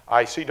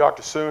 I see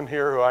Dr. Soon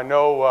here, who I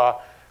know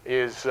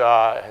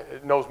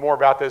knows more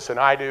about this than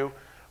I do.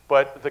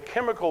 But the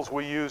chemicals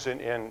we use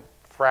in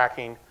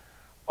fracking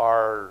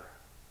are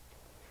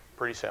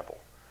pretty simple.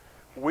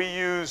 We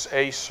use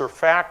a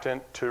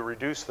surfactant to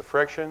reduce the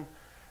friction.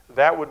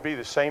 That would be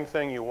the same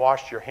thing you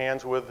washed your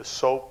hands with, the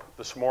soap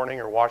this morning,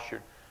 or washed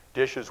your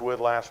dishes with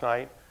last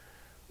night.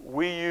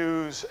 We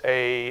use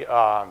a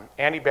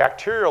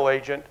antibacterial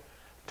agent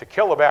to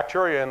kill the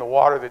bacteria in the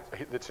water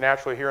that's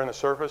naturally here on the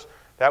surface.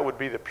 That would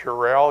be the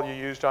Purell you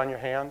used on your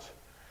hands.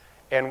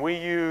 And we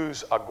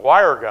use a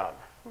guar gum.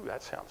 Ooh,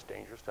 that sounds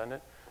dangerous, doesn't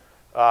it?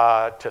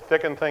 To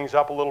thicken things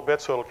up a little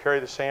bit so it'll carry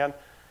the sand.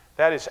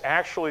 That is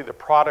actually the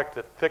product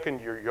that thickened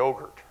your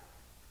yogurt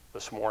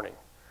this morning.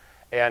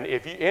 And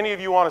if any of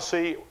you want to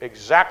see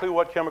exactly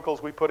what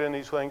chemicals we put in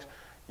these things,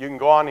 you can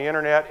go on the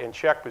internet and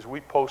check, because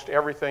we post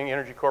everything.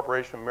 Energy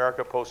Corporation of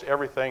America posts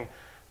everything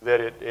that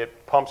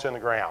it pumps in the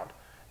ground.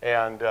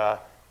 And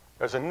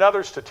there's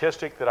another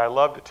statistic that I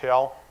love to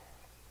tell.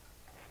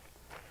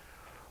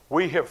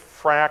 We have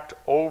fracked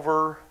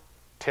over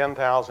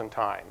 10,000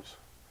 times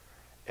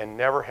and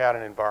never had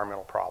an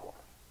environmental problem.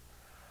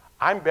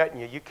 I'm betting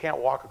you can't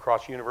walk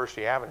across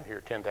University Avenue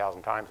here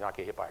 10,000 times and not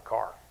get hit by a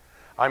car.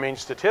 I mean,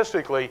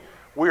 statistically,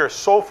 we are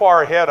so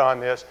far ahead on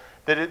this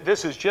that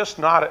this is just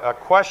not a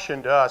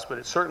question to us,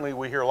 but certainly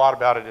we hear a lot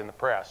about it in the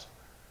press.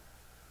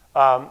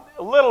 A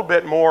little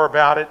bit more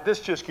about it.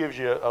 This just gives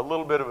you a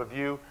little bit of a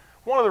view.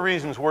 One of the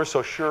reasons we're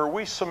so sure,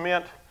 we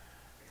cement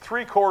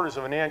 3/4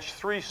 of an inch,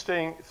 three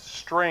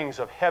strings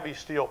of heavy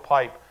steel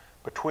pipe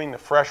between the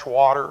fresh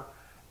water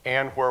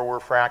and where we're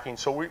fracking.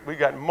 So we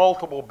got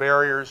multiple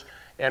barriers,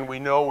 and we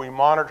know, we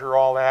monitor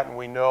all that, and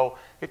we know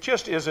it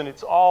just isn't,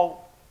 it's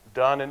all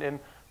done. And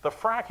the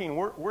fracking,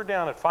 we're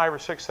down at 5,000 or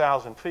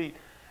 6,000 feet,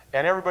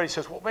 and everybody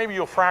says, well, maybe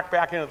you'll frack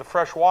back into the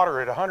fresh water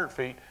at 100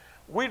 feet.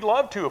 We'd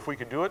love to if we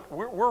could do it.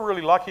 We're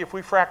really lucky if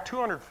we frack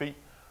 200 feet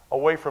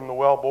away from the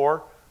well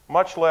bore,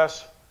 much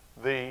less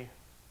the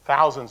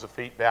thousands of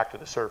feet back to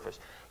the surface.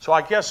 So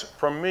I guess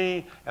from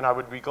me, and I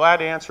would be glad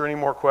to answer any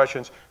more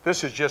questions,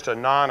 this is just a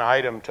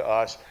non-item to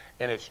us,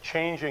 and it's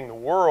changing the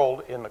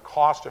world in the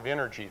cost of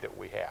energy that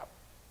we have.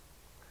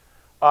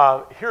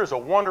 Here's a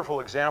wonderful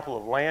example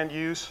of land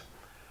use.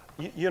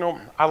 You know,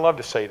 I love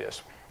to say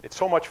this. It's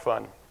so much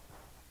fun,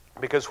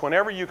 because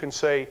whenever you can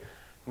say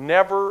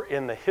never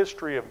in the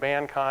history of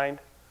mankind,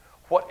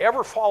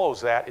 whatever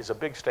follows that is a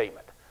big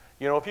statement.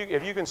 You know, if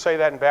you can say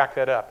that and back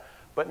that up.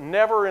 But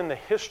never in the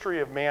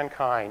history of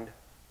mankind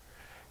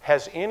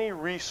has any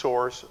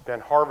resource been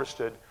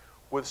harvested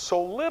with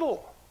so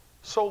little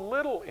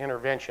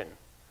intervention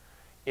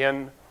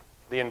in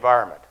the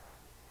environment.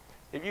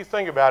 If you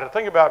think about it,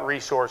 think about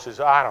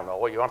resources. I don't know,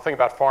 what, you want to think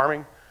about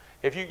farming?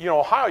 If you know,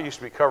 Ohio used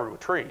to be covered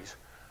with trees.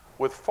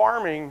 With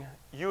farming,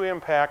 you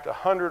impact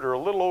 100 or a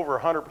little over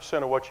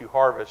 100% of what you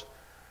harvest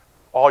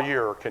all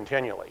year or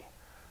continually.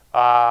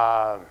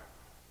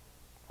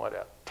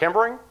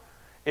 Timbering?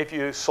 If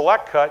you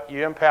select cut,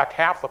 you impact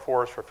half the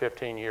forest for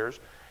 15 years.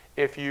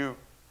 If you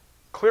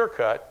clear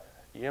cut,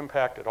 you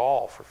impact it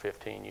all for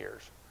 15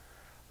 years.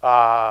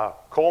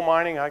 Coal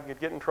mining, I could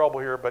get in trouble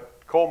here, but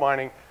coal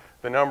mining,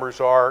 the numbers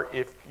are,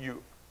 if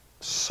you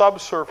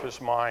subsurface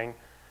mine,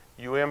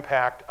 you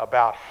impact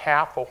about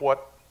half of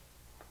what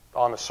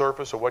on the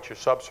surface of what you're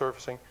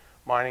subsurfacing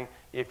mining.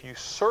 If you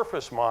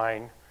surface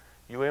mine,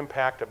 you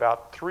impact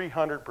about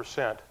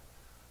 300%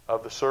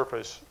 of the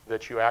surface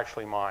that you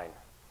actually mine.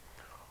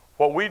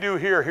 What we do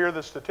here are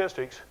the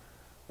statistics.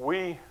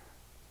 We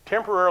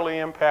temporarily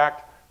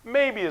impact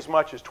maybe as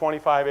much as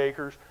 25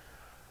 acres.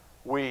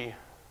 We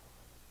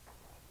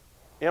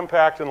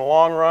impact in the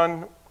long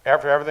run,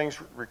 after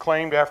everything's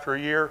reclaimed after a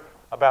year,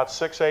 about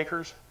 6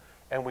 acres,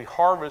 and we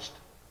harvest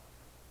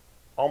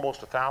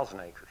almost 1,000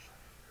 acres.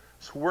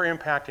 So we're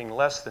impacting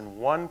less than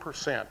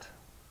 1%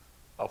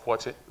 of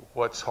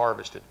what's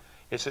harvested.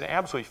 It's an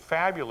absolutely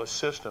fabulous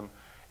system,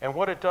 and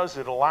what it does,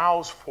 it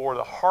allows for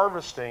the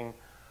harvesting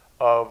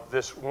of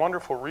this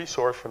wonderful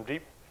resource from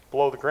deep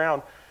below the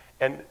ground,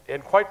 and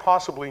quite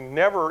possibly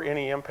never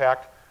any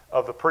impact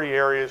of the pretty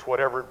areas,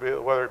 whatever it be,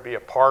 whether it be a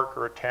park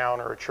or a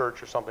town or a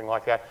church or something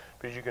like that,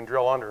 because you can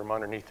drill under them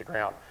underneath the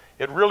ground.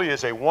 It really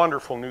is a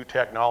wonderful new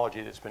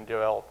technology that's been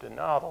developed in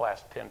the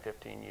last 10,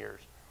 15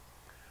 years.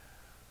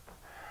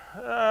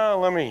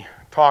 Let me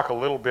talk a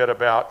little bit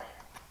about,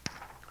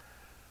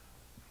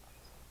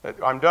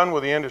 I'm done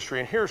with the industry,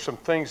 and here's some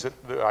things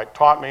that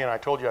taught me, and I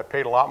told you I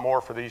paid a lot more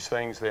for these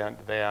things than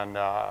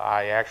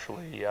I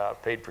actually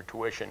paid for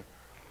tuition.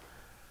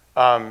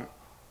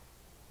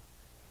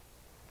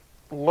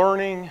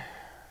 Learning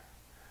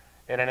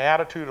and an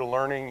attitude of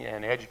learning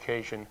and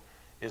education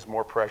is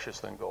more precious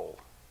than gold.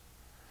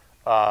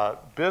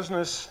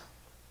 Business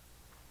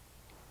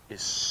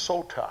is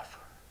so tough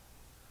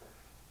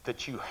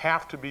that you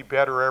have to be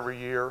better every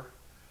year,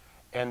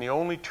 and the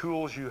only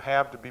tools you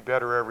have to be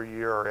better every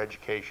year are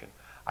education.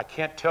 I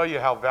can't tell you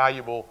how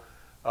valuable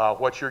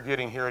what you're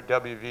getting here at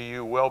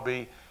WVU will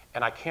be,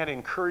 and I can't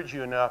encourage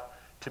you enough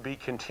to be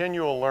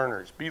continual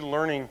learners. Be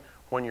learning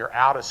when you're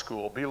out of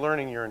school. Be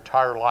learning your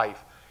entire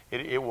life.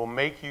 It will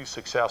make you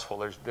successful.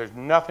 There's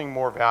nothing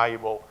more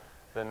valuable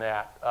than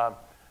that.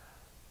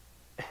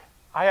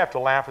 I have to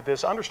laugh at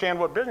this. Understand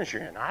what business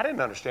you're in. I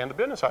didn't understand the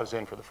business I was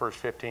in for the first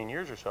 15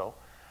 years or so.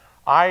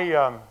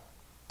 I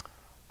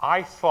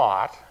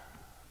thought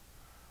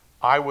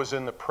I was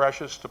in the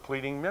precious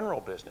depleting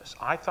mineral business.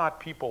 I thought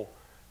people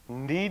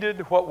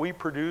needed what we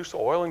produced,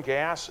 oil and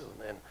gas,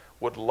 and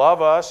would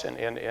love us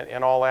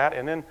and all that.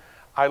 And then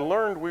I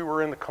learned we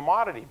were in the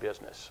commodity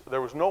business.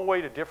 There was no way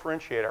to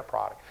differentiate our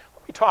product.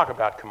 Let me talk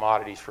about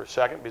commodities for a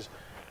second, because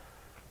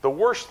the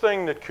worst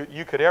thing that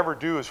you could ever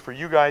do is for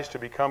you guys to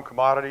become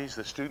commodities,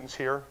 the students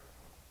here.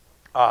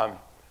 A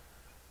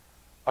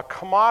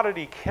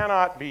commodity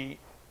cannot be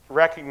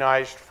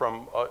recognized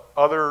from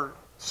other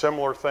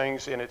similar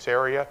things in its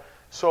area.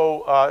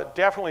 So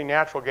definitely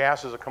natural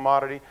gas is a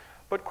commodity,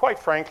 but quite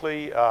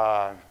frankly,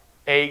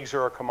 eggs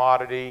are a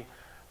commodity,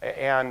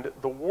 and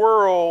the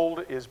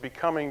world is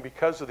becoming,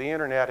 because of the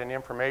internet and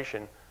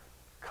information,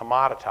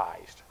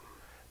 commoditized.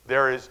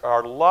 There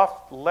are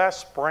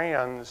less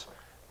brands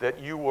that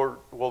you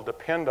will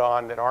depend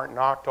on that aren't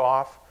knocked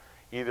off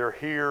either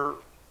here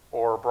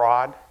or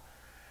abroad.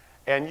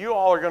 And you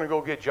all are going to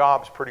go get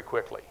jobs pretty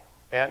quickly.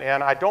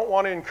 And I don't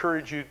want to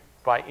encourage you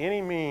by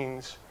any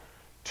means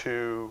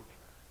to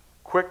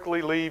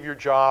quickly leave your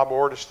job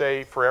or to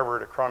stay forever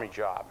at a crummy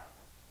job.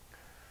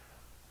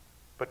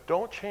 But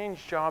don't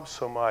change jobs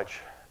so much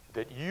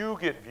that you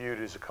get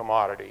viewed as a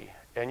commodity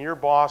and your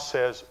boss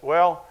says,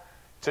 well,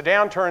 it's a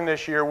downturn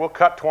this year, we'll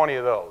cut 20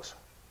 of those.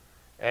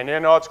 And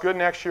then, oh, it's good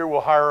next year,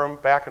 we'll hire them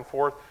back and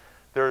forth.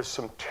 There's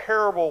some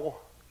terrible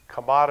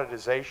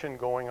commoditization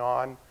going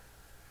on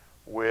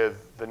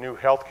with the new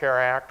Health Care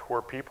Act,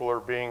 where people are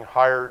being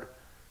hired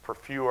for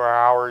fewer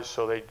hours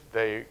so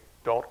they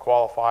don't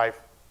qualify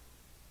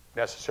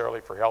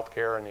necessarily for health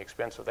care and the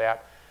expense of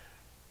that.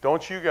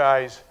 Don't you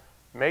guys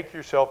make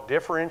yourself,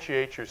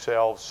 differentiate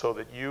yourselves so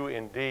that you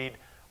indeed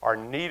are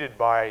needed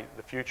by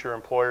the future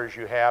employers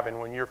you have, and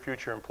when your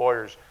future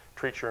employers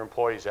treat your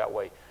employees that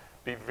way.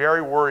 Be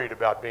very worried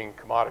about being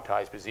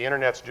commoditized, because the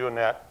internet's doing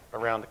that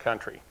around the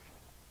country.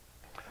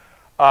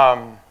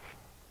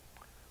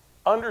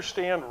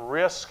 Understand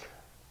risk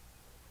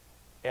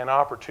and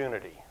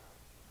opportunity.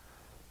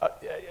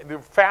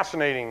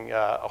 Fascinating,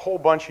 a whole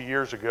bunch of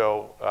years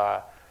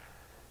ago,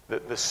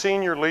 the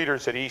senior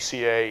leaders at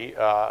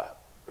ECA,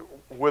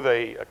 with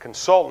a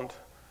consultant,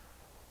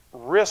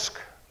 risk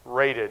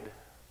rated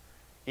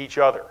each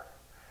other.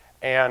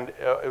 And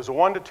it was a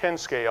 1 to 10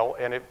 scale,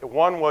 and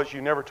one was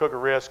you never took a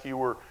risk, you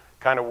were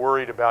kind of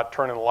worried about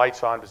turning the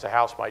lights on because the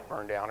house might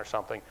burn down or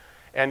something.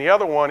 And the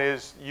other one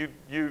is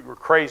you were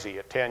crazy.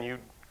 At 10, you'd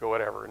go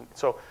whatever. And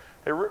so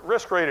they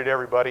risk rated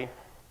everybody,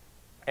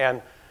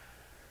 and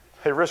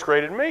they risk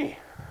rated me.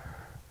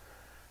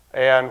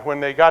 And when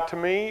they got to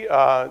me,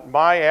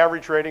 my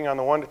average rating on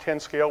the 1 to 10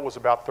 scale was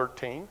about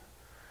 13.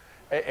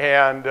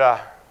 And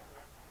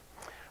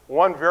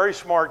one very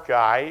smart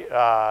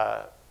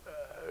guy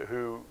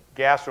who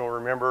Gaston will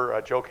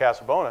remember, Joe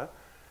Casabona,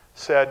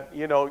 said,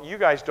 you know, you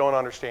guys don't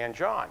understand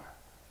John.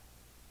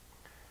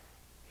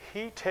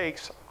 He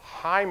takes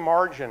high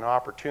margin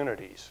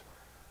opportunities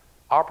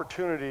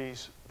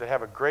that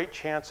have a great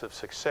chance of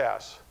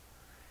success,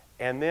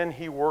 and then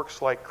he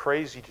works like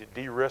crazy to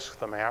de-risk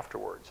them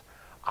afterwards.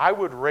 I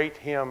would rate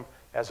him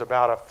as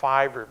about a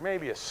 5 or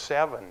maybe a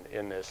 7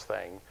 in this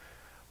thing,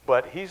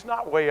 but he's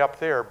not way up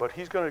there, but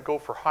he's going to go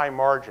for high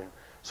margin.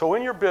 So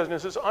in your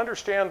businesses,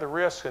 understand the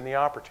risks and the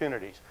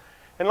opportunities.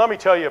 And let me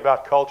tell you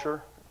about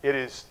culture. It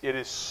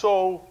is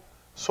so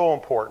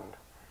important.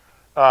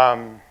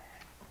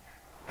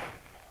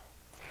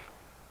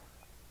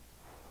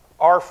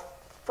 Our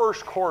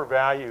first core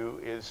value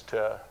is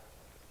to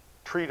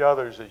treat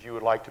others as you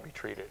would like to be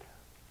treated.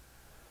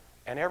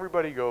 And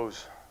everybody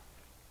goes,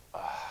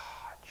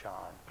 ah,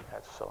 John,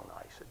 that's so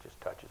nice. It just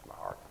touches my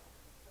heart.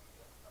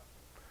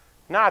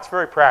 Now, it's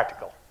very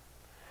practical.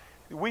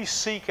 We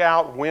seek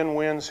out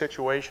win-win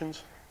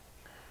situations.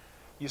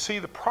 You see,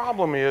 the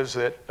problem is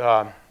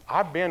that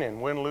I've been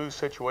in win-lose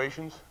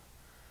situations,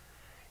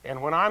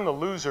 and when I'm the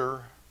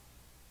loser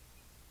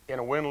in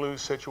a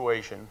win-lose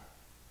situation,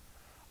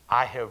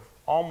 I have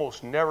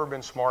almost never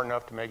been smart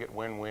enough to make it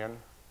win-win.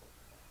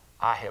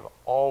 I have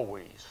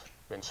always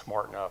been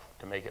smart enough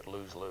to make it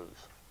lose-lose.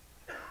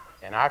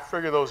 And I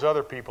figure those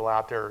other people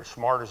out there are as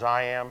smart as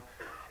I am,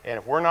 and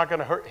if we're not going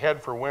to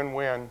head for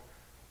win-win,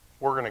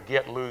 we're going to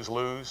get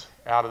lose-lose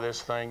out of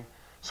this thing.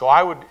 So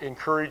I would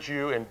encourage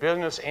you in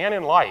business and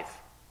in life,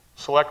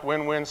 select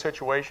win-win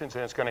situations,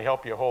 and it's going to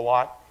help you a whole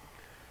lot.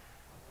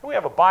 And we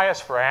have a bias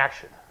for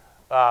action.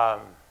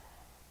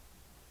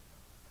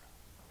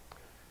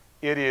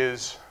 It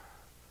is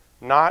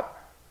not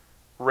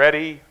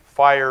ready,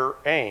 fire,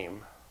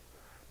 aim,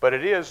 but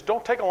it is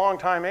don't take a long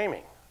time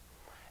aiming.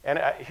 And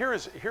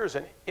here's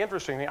an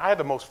interesting thing. I had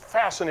the most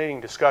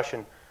fascinating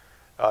discussion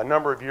a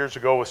number of years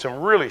ago with some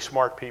really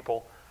smart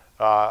people.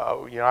 You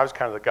know, I was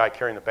kind of the guy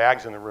carrying the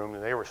bags in the room,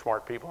 and they were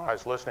smart people, and I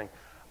was listening,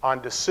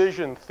 on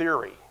decision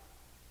theory.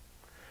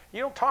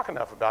 You don't talk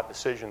enough about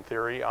decision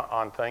theory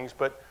on things,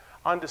 but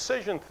on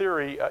decision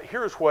theory,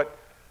 here's what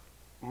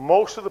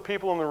most of the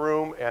people in the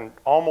room and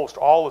almost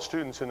all the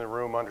students in the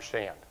room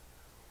understand.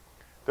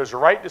 There's a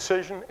right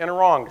decision and a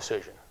wrong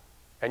decision,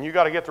 and you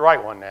got to get the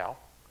right one now.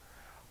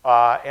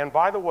 And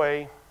by the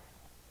way,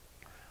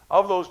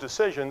 of those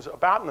decisions,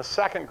 about in the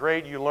 2nd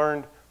grade you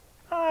learned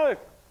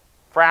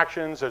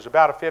fractions, there's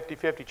about a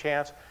 50-50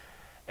 chance,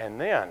 and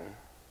then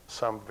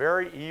some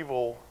very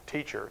evil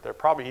teacher, they're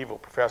probably evil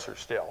professors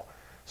still,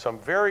 some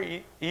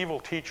very evil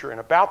teacher in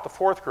about the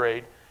 4th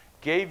grade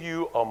gave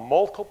you a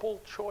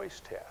multiple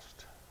choice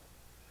test,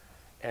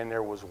 and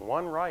there was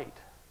one right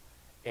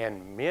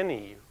and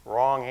many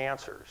wrong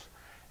answers.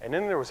 And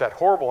then there was that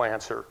horrible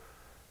answer,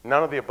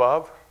 none of the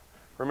above.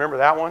 Remember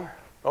that one?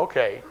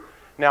 Okay.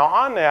 Now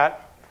on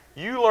that,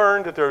 You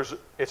learned that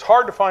it's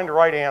hard to find the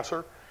right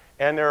answer,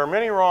 and there are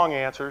many wrong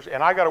answers,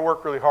 and I got to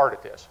work really hard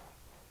at this.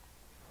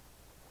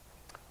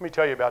 Let me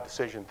tell you about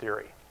decision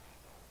theory.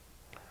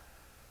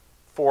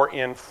 For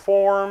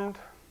informed,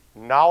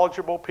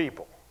 knowledgeable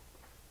people,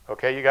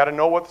 okay, you got to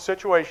know what the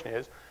situation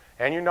is,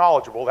 and you're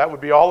knowledgeable. That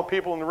would be all the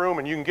people in the room,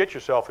 and you can get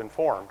yourself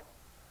informed.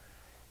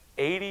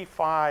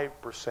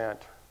 85%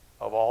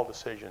 of all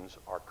decisions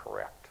are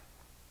correct.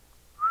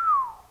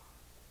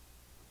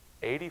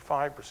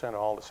 85% of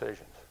all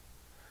decisions.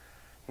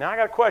 Now I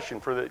got a question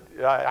for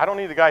the, I don't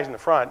need the guys in the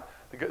front,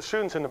 the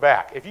students in the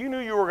back. If you knew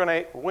you were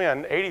going to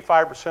win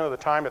 85% of the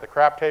time at the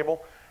crap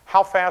table,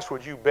 how fast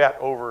would you bet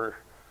over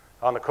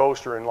on the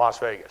coaster in Las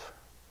Vegas?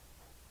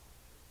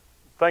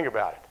 Think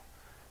about it.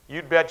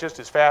 You'd bet just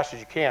as fast as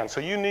you can. So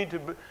you need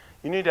to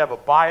have a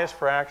bias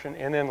for action.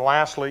 And then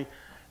lastly,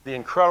 the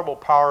incredible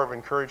power of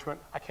encouragement.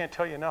 I can't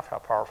tell you enough how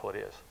powerful it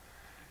is.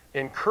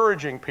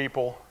 Encouraging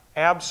people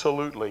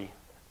absolutely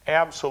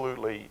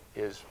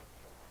is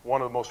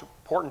one of the most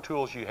important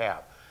tools you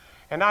have.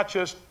 And not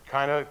just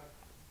kind of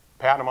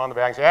patting them on the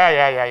back and say,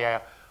 yeah,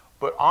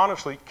 but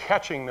honestly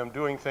catching them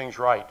doing things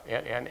right.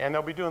 And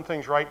they'll be doing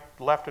things right,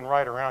 left and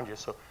right around you.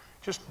 So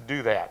just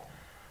do that.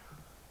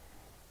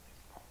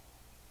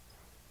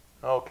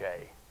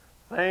 Okay,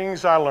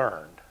 things I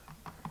learned.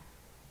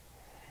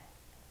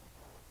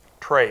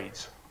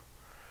 Trades.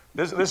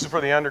 This is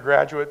for the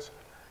undergraduates.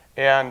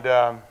 And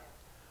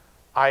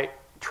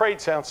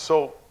trade sounds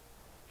so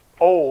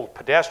old,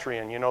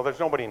 pedestrian, you know, there's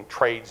nobody in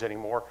trades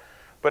anymore.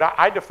 But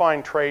I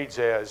define trades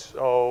as,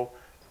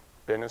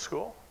 business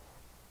school,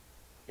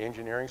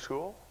 engineering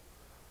school,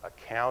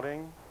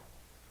 accounting,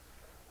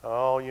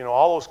 all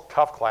those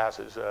tough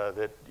classes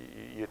that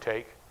you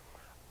take.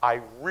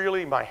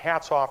 My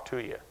hat's off to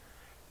you,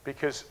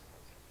 because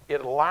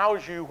it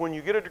allows you, when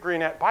you get a degree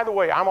in that, by the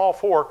way, I'm all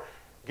for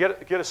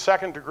get a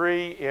second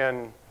degree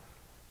in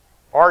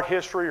art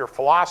history or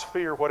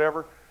philosophy or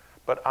whatever,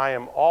 but I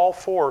am all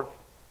for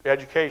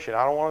education.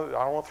 I don't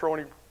want to throw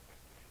any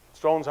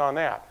stones on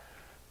that.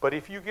 But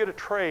if you get a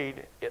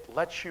trade, it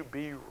lets you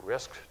be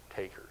risk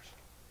takers.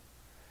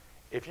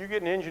 If you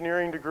get an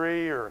engineering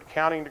degree or an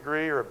accounting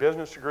degree or a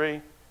business degree,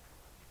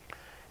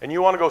 and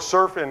you want to go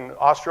surf in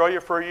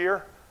Australia for a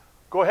year,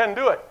 go ahead and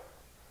do it.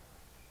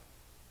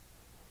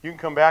 You can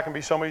come back and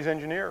be somebody's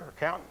engineer or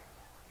accountant.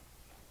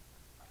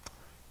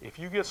 If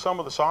you get some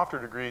of the softer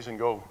degrees and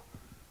go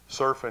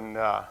surf in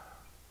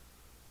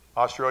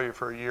Australia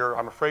for a year,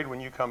 I'm afraid when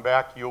you come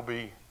back, you'll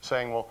be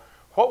saying, well,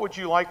 what would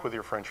you like with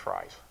your French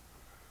fries?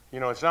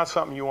 You know, it's not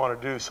something you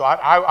want to do. So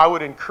I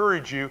would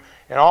encourage you,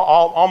 and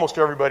almost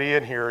everybody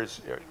in here is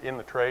in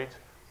the trades.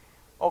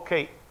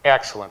 Okay,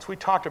 excellence. We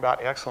talked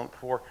about excellence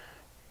before.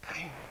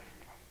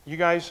 You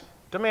guys,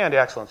 demand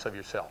excellence of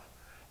yourself.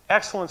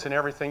 Excellence in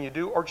everything you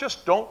do, or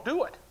just don't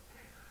do it.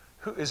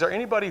 Is there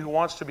anybody who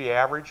wants to be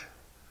average?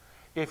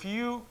 I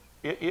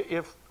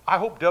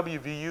hope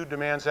WVU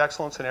demands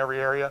excellence in every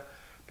area,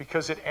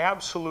 because it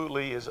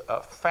absolutely is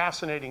a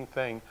fascinating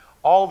thing.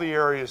 All the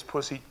areas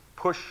push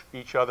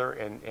each other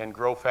and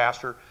grow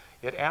faster.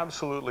 It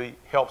absolutely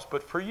helps.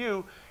 But for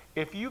you,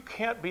 if you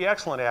can't be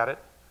excellent at it,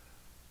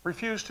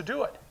 refuse to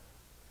do it.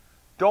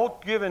 Don't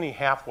give any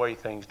halfway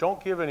things.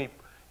 Don't give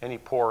any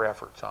poor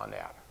efforts on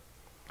that.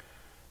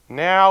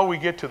 Now we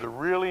get to the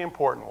really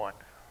important one.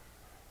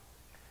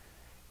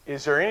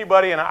 Is there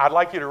anybody, and I'd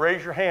like you to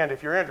raise your hand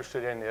if you're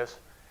interested in this,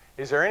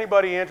 is there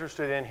anybody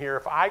interested in here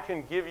if I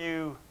can give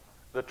you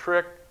the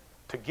trick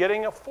to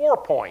getting a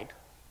 4-point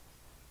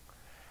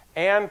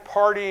and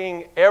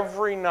partying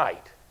every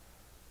night?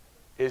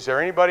 Is there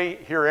anybody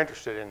here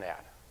interested in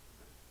that?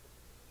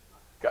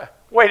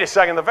 Wait a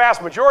second, the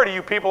vast majority of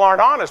you people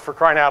aren't honest, for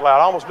crying out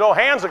loud. Almost no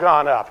hands have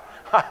gone up.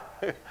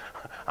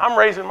 I'm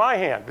raising my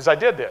hand because I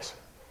did this.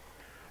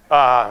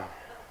 I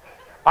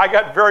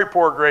got very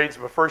poor grades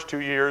the first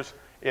 2 years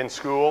in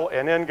school,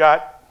 and then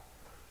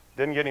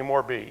didn't get any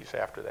more B's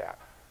after that.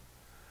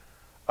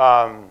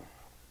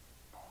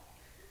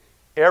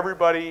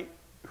 Everybody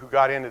who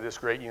got into this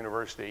great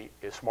university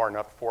is smart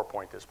enough to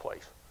 4-point this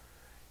place.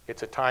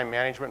 It's a time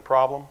management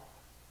problem.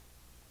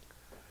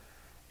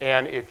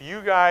 And if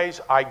you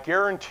guys, I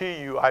guarantee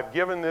you, I've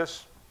given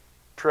this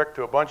trick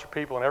to a bunch of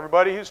people, and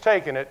everybody who's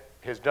taken it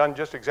has done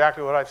just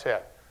exactly what I've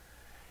said.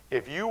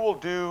 If you will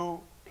do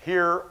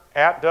here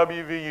at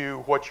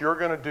WVU what you're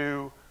going to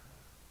do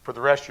for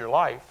the rest of your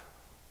life,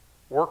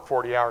 work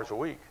 40 hours a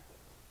week,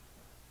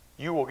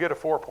 you will get a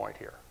 4-point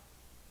here.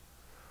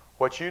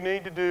 What you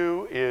need to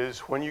do is,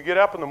 when you get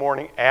up in the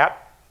morning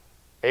at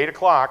 8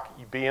 o'clock,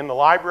 you be in the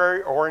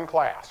library or in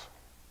class.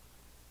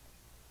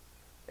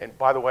 And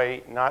by the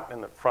way, not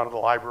in the front of the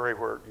library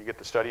where you get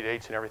the study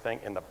dates and everything,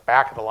 in the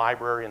back of the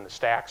library in the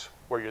stacks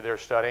where you're there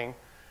studying.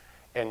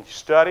 And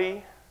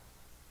study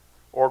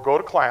or go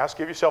to class.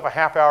 Give yourself a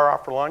half hour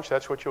off for lunch.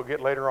 That's what you'll get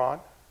later on.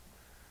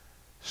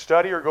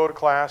 Study or go to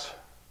class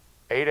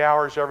 8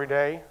 hours every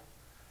day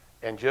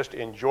and just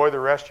enjoy the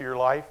rest of your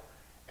life,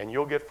 and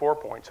you'll get 4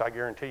 points. I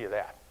guarantee you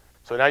that.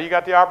 So now you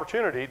got the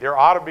opportunity.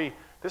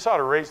 This ought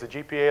to raise the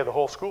GPA of the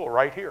whole school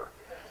right here.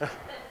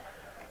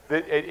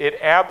 It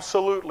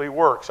absolutely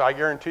works. I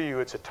guarantee you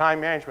it's a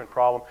time management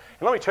problem.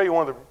 And let me tell you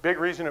one of the big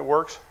reasons it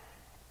works.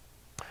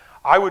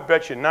 I would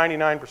bet you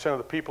 99% of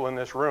the people in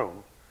this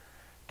room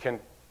can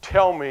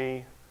tell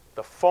me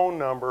the phone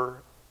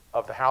number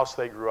of the house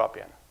they grew up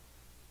in.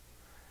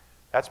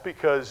 That's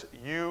because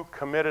you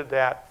committed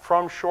that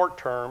from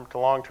short-term to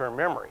long-term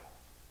memory.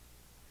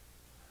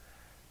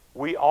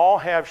 We all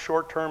have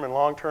short-term and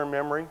long-term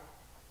memory,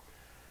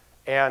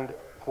 and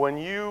when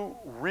you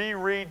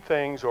reread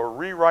things or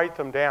rewrite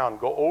them down,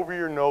 go over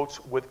your notes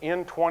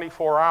within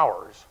 24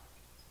 hours,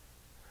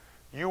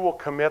 you will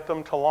commit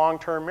them to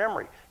long-term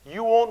memory.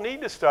 You won't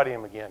need to study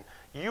them again.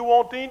 You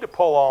won't need to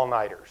pull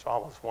all-nighters,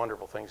 all those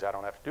wonderful things I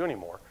don't have to do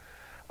anymore.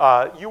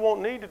 You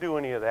won't need to do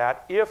any of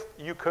that if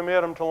you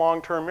commit them to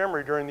long-term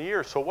memory during the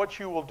year. So what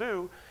you will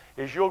do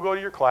is you'll go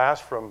to your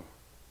class from,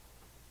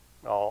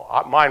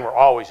 mine were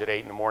always at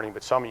 8 in the morning,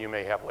 but some of you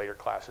may have later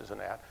classes than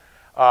that.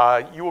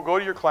 You will go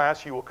to your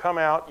class, you will come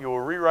out, you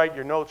will rewrite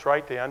your notes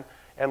right then,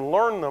 and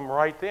learn them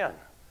right then.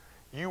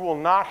 You will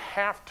not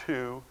have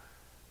to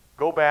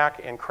go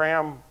back and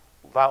cram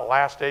that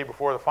last day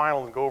before the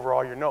final and go over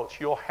all your notes.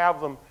 You'll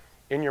have them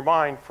in your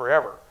mind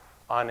forever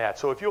on that.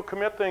 So if you'll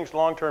commit things to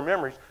long-term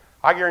memories,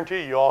 I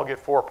guarantee you'll all get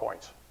 4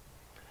 points.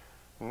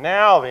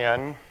 Now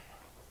then,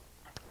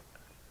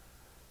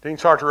 Dean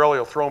Sartorelli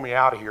will throw me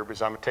out of here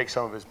because I'm going to take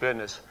some of his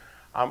business.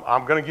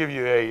 I'm going to give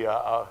you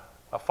a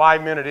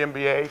 5-minute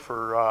MBA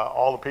for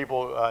all the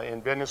people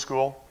in business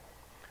school.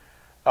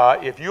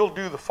 If you'll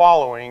do the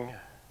following,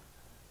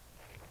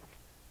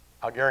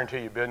 I'll guarantee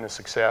you business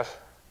success.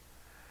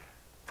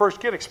 First,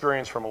 get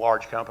experience from a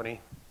large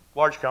company.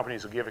 Large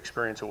companies will give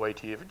experience away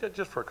to you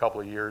just for a couple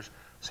of years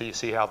so you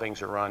see how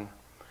things are run.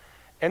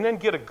 And then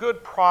get a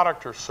good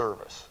product or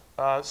service,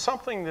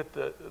 something that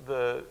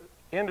the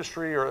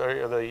industry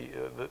or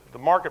the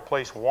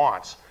marketplace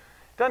wants.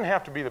 It doesn't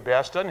have to be the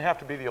best, doesn't have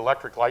to be the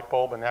electric light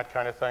bulb and that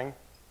kind of thing.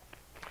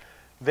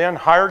 Then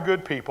hire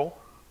good people.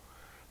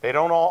 They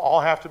don't all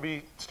have to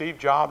be Steve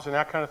Jobs and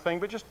that kind of thing,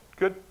 but just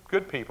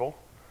good people.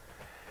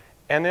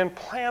 And then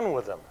plan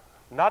with them.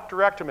 Not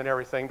direct them in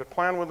everything, but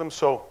plan with them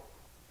so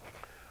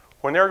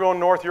when they're going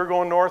north, you're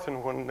going north,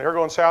 and when they're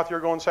going south, you're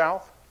going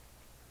south.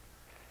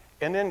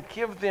 And then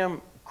give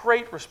them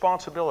great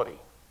responsibility.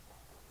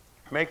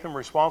 Make them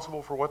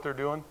responsible for what they're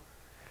doing,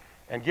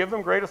 and give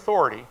them great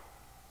authority.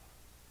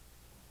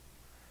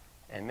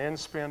 And then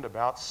spend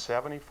about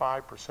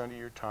 75% of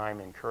your time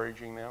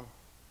encouraging them,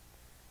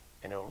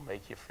 and it'll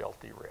make you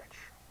filthy rich.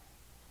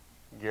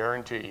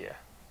 Guarantee you.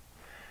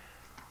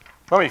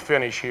 Let me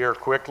finish here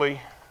quickly.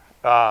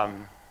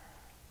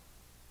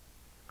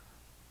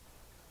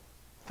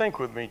 Think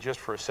with me just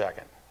for a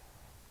second.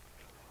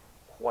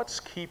 What's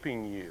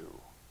keeping you,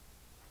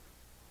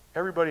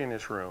 everybody in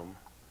this room,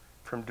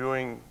 from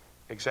doing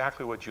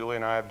exactly what Julie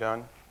and I have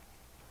done?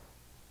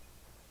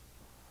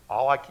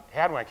 All I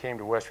had when I came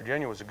to West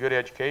Virginia was a good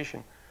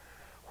education,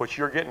 which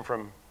you're getting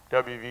from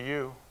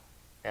WVU,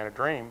 and a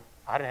dream.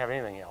 I didn't have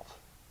anything else.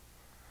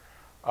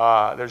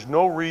 There's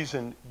no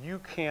reason you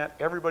can't,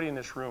 everybody in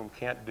this room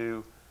can't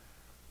do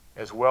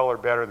as well or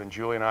better than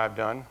Julie and I have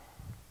done.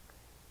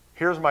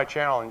 Here's my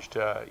challenge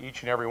to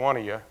each and every one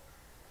of you.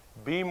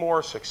 Be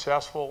more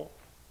successful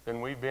than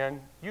we've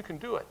been. You can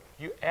do it.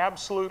 You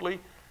absolutely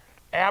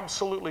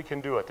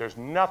can do it. There's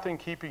nothing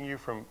keeping you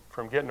from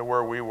getting to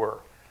where we were.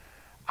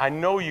 I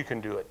know you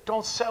can do it.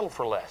 Don't settle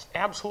for less.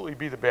 Absolutely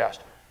be the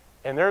best.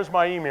 And there's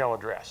my email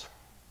address.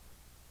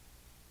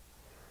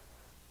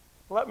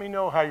 Let me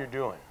know how you're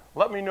doing.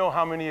 Let me know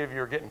how many of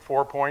you are getting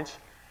 4 points,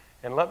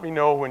 and let me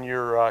know when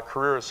your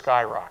career is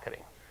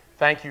skyrocketing.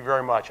 Thank you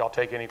very much. I'll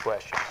take any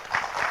questions.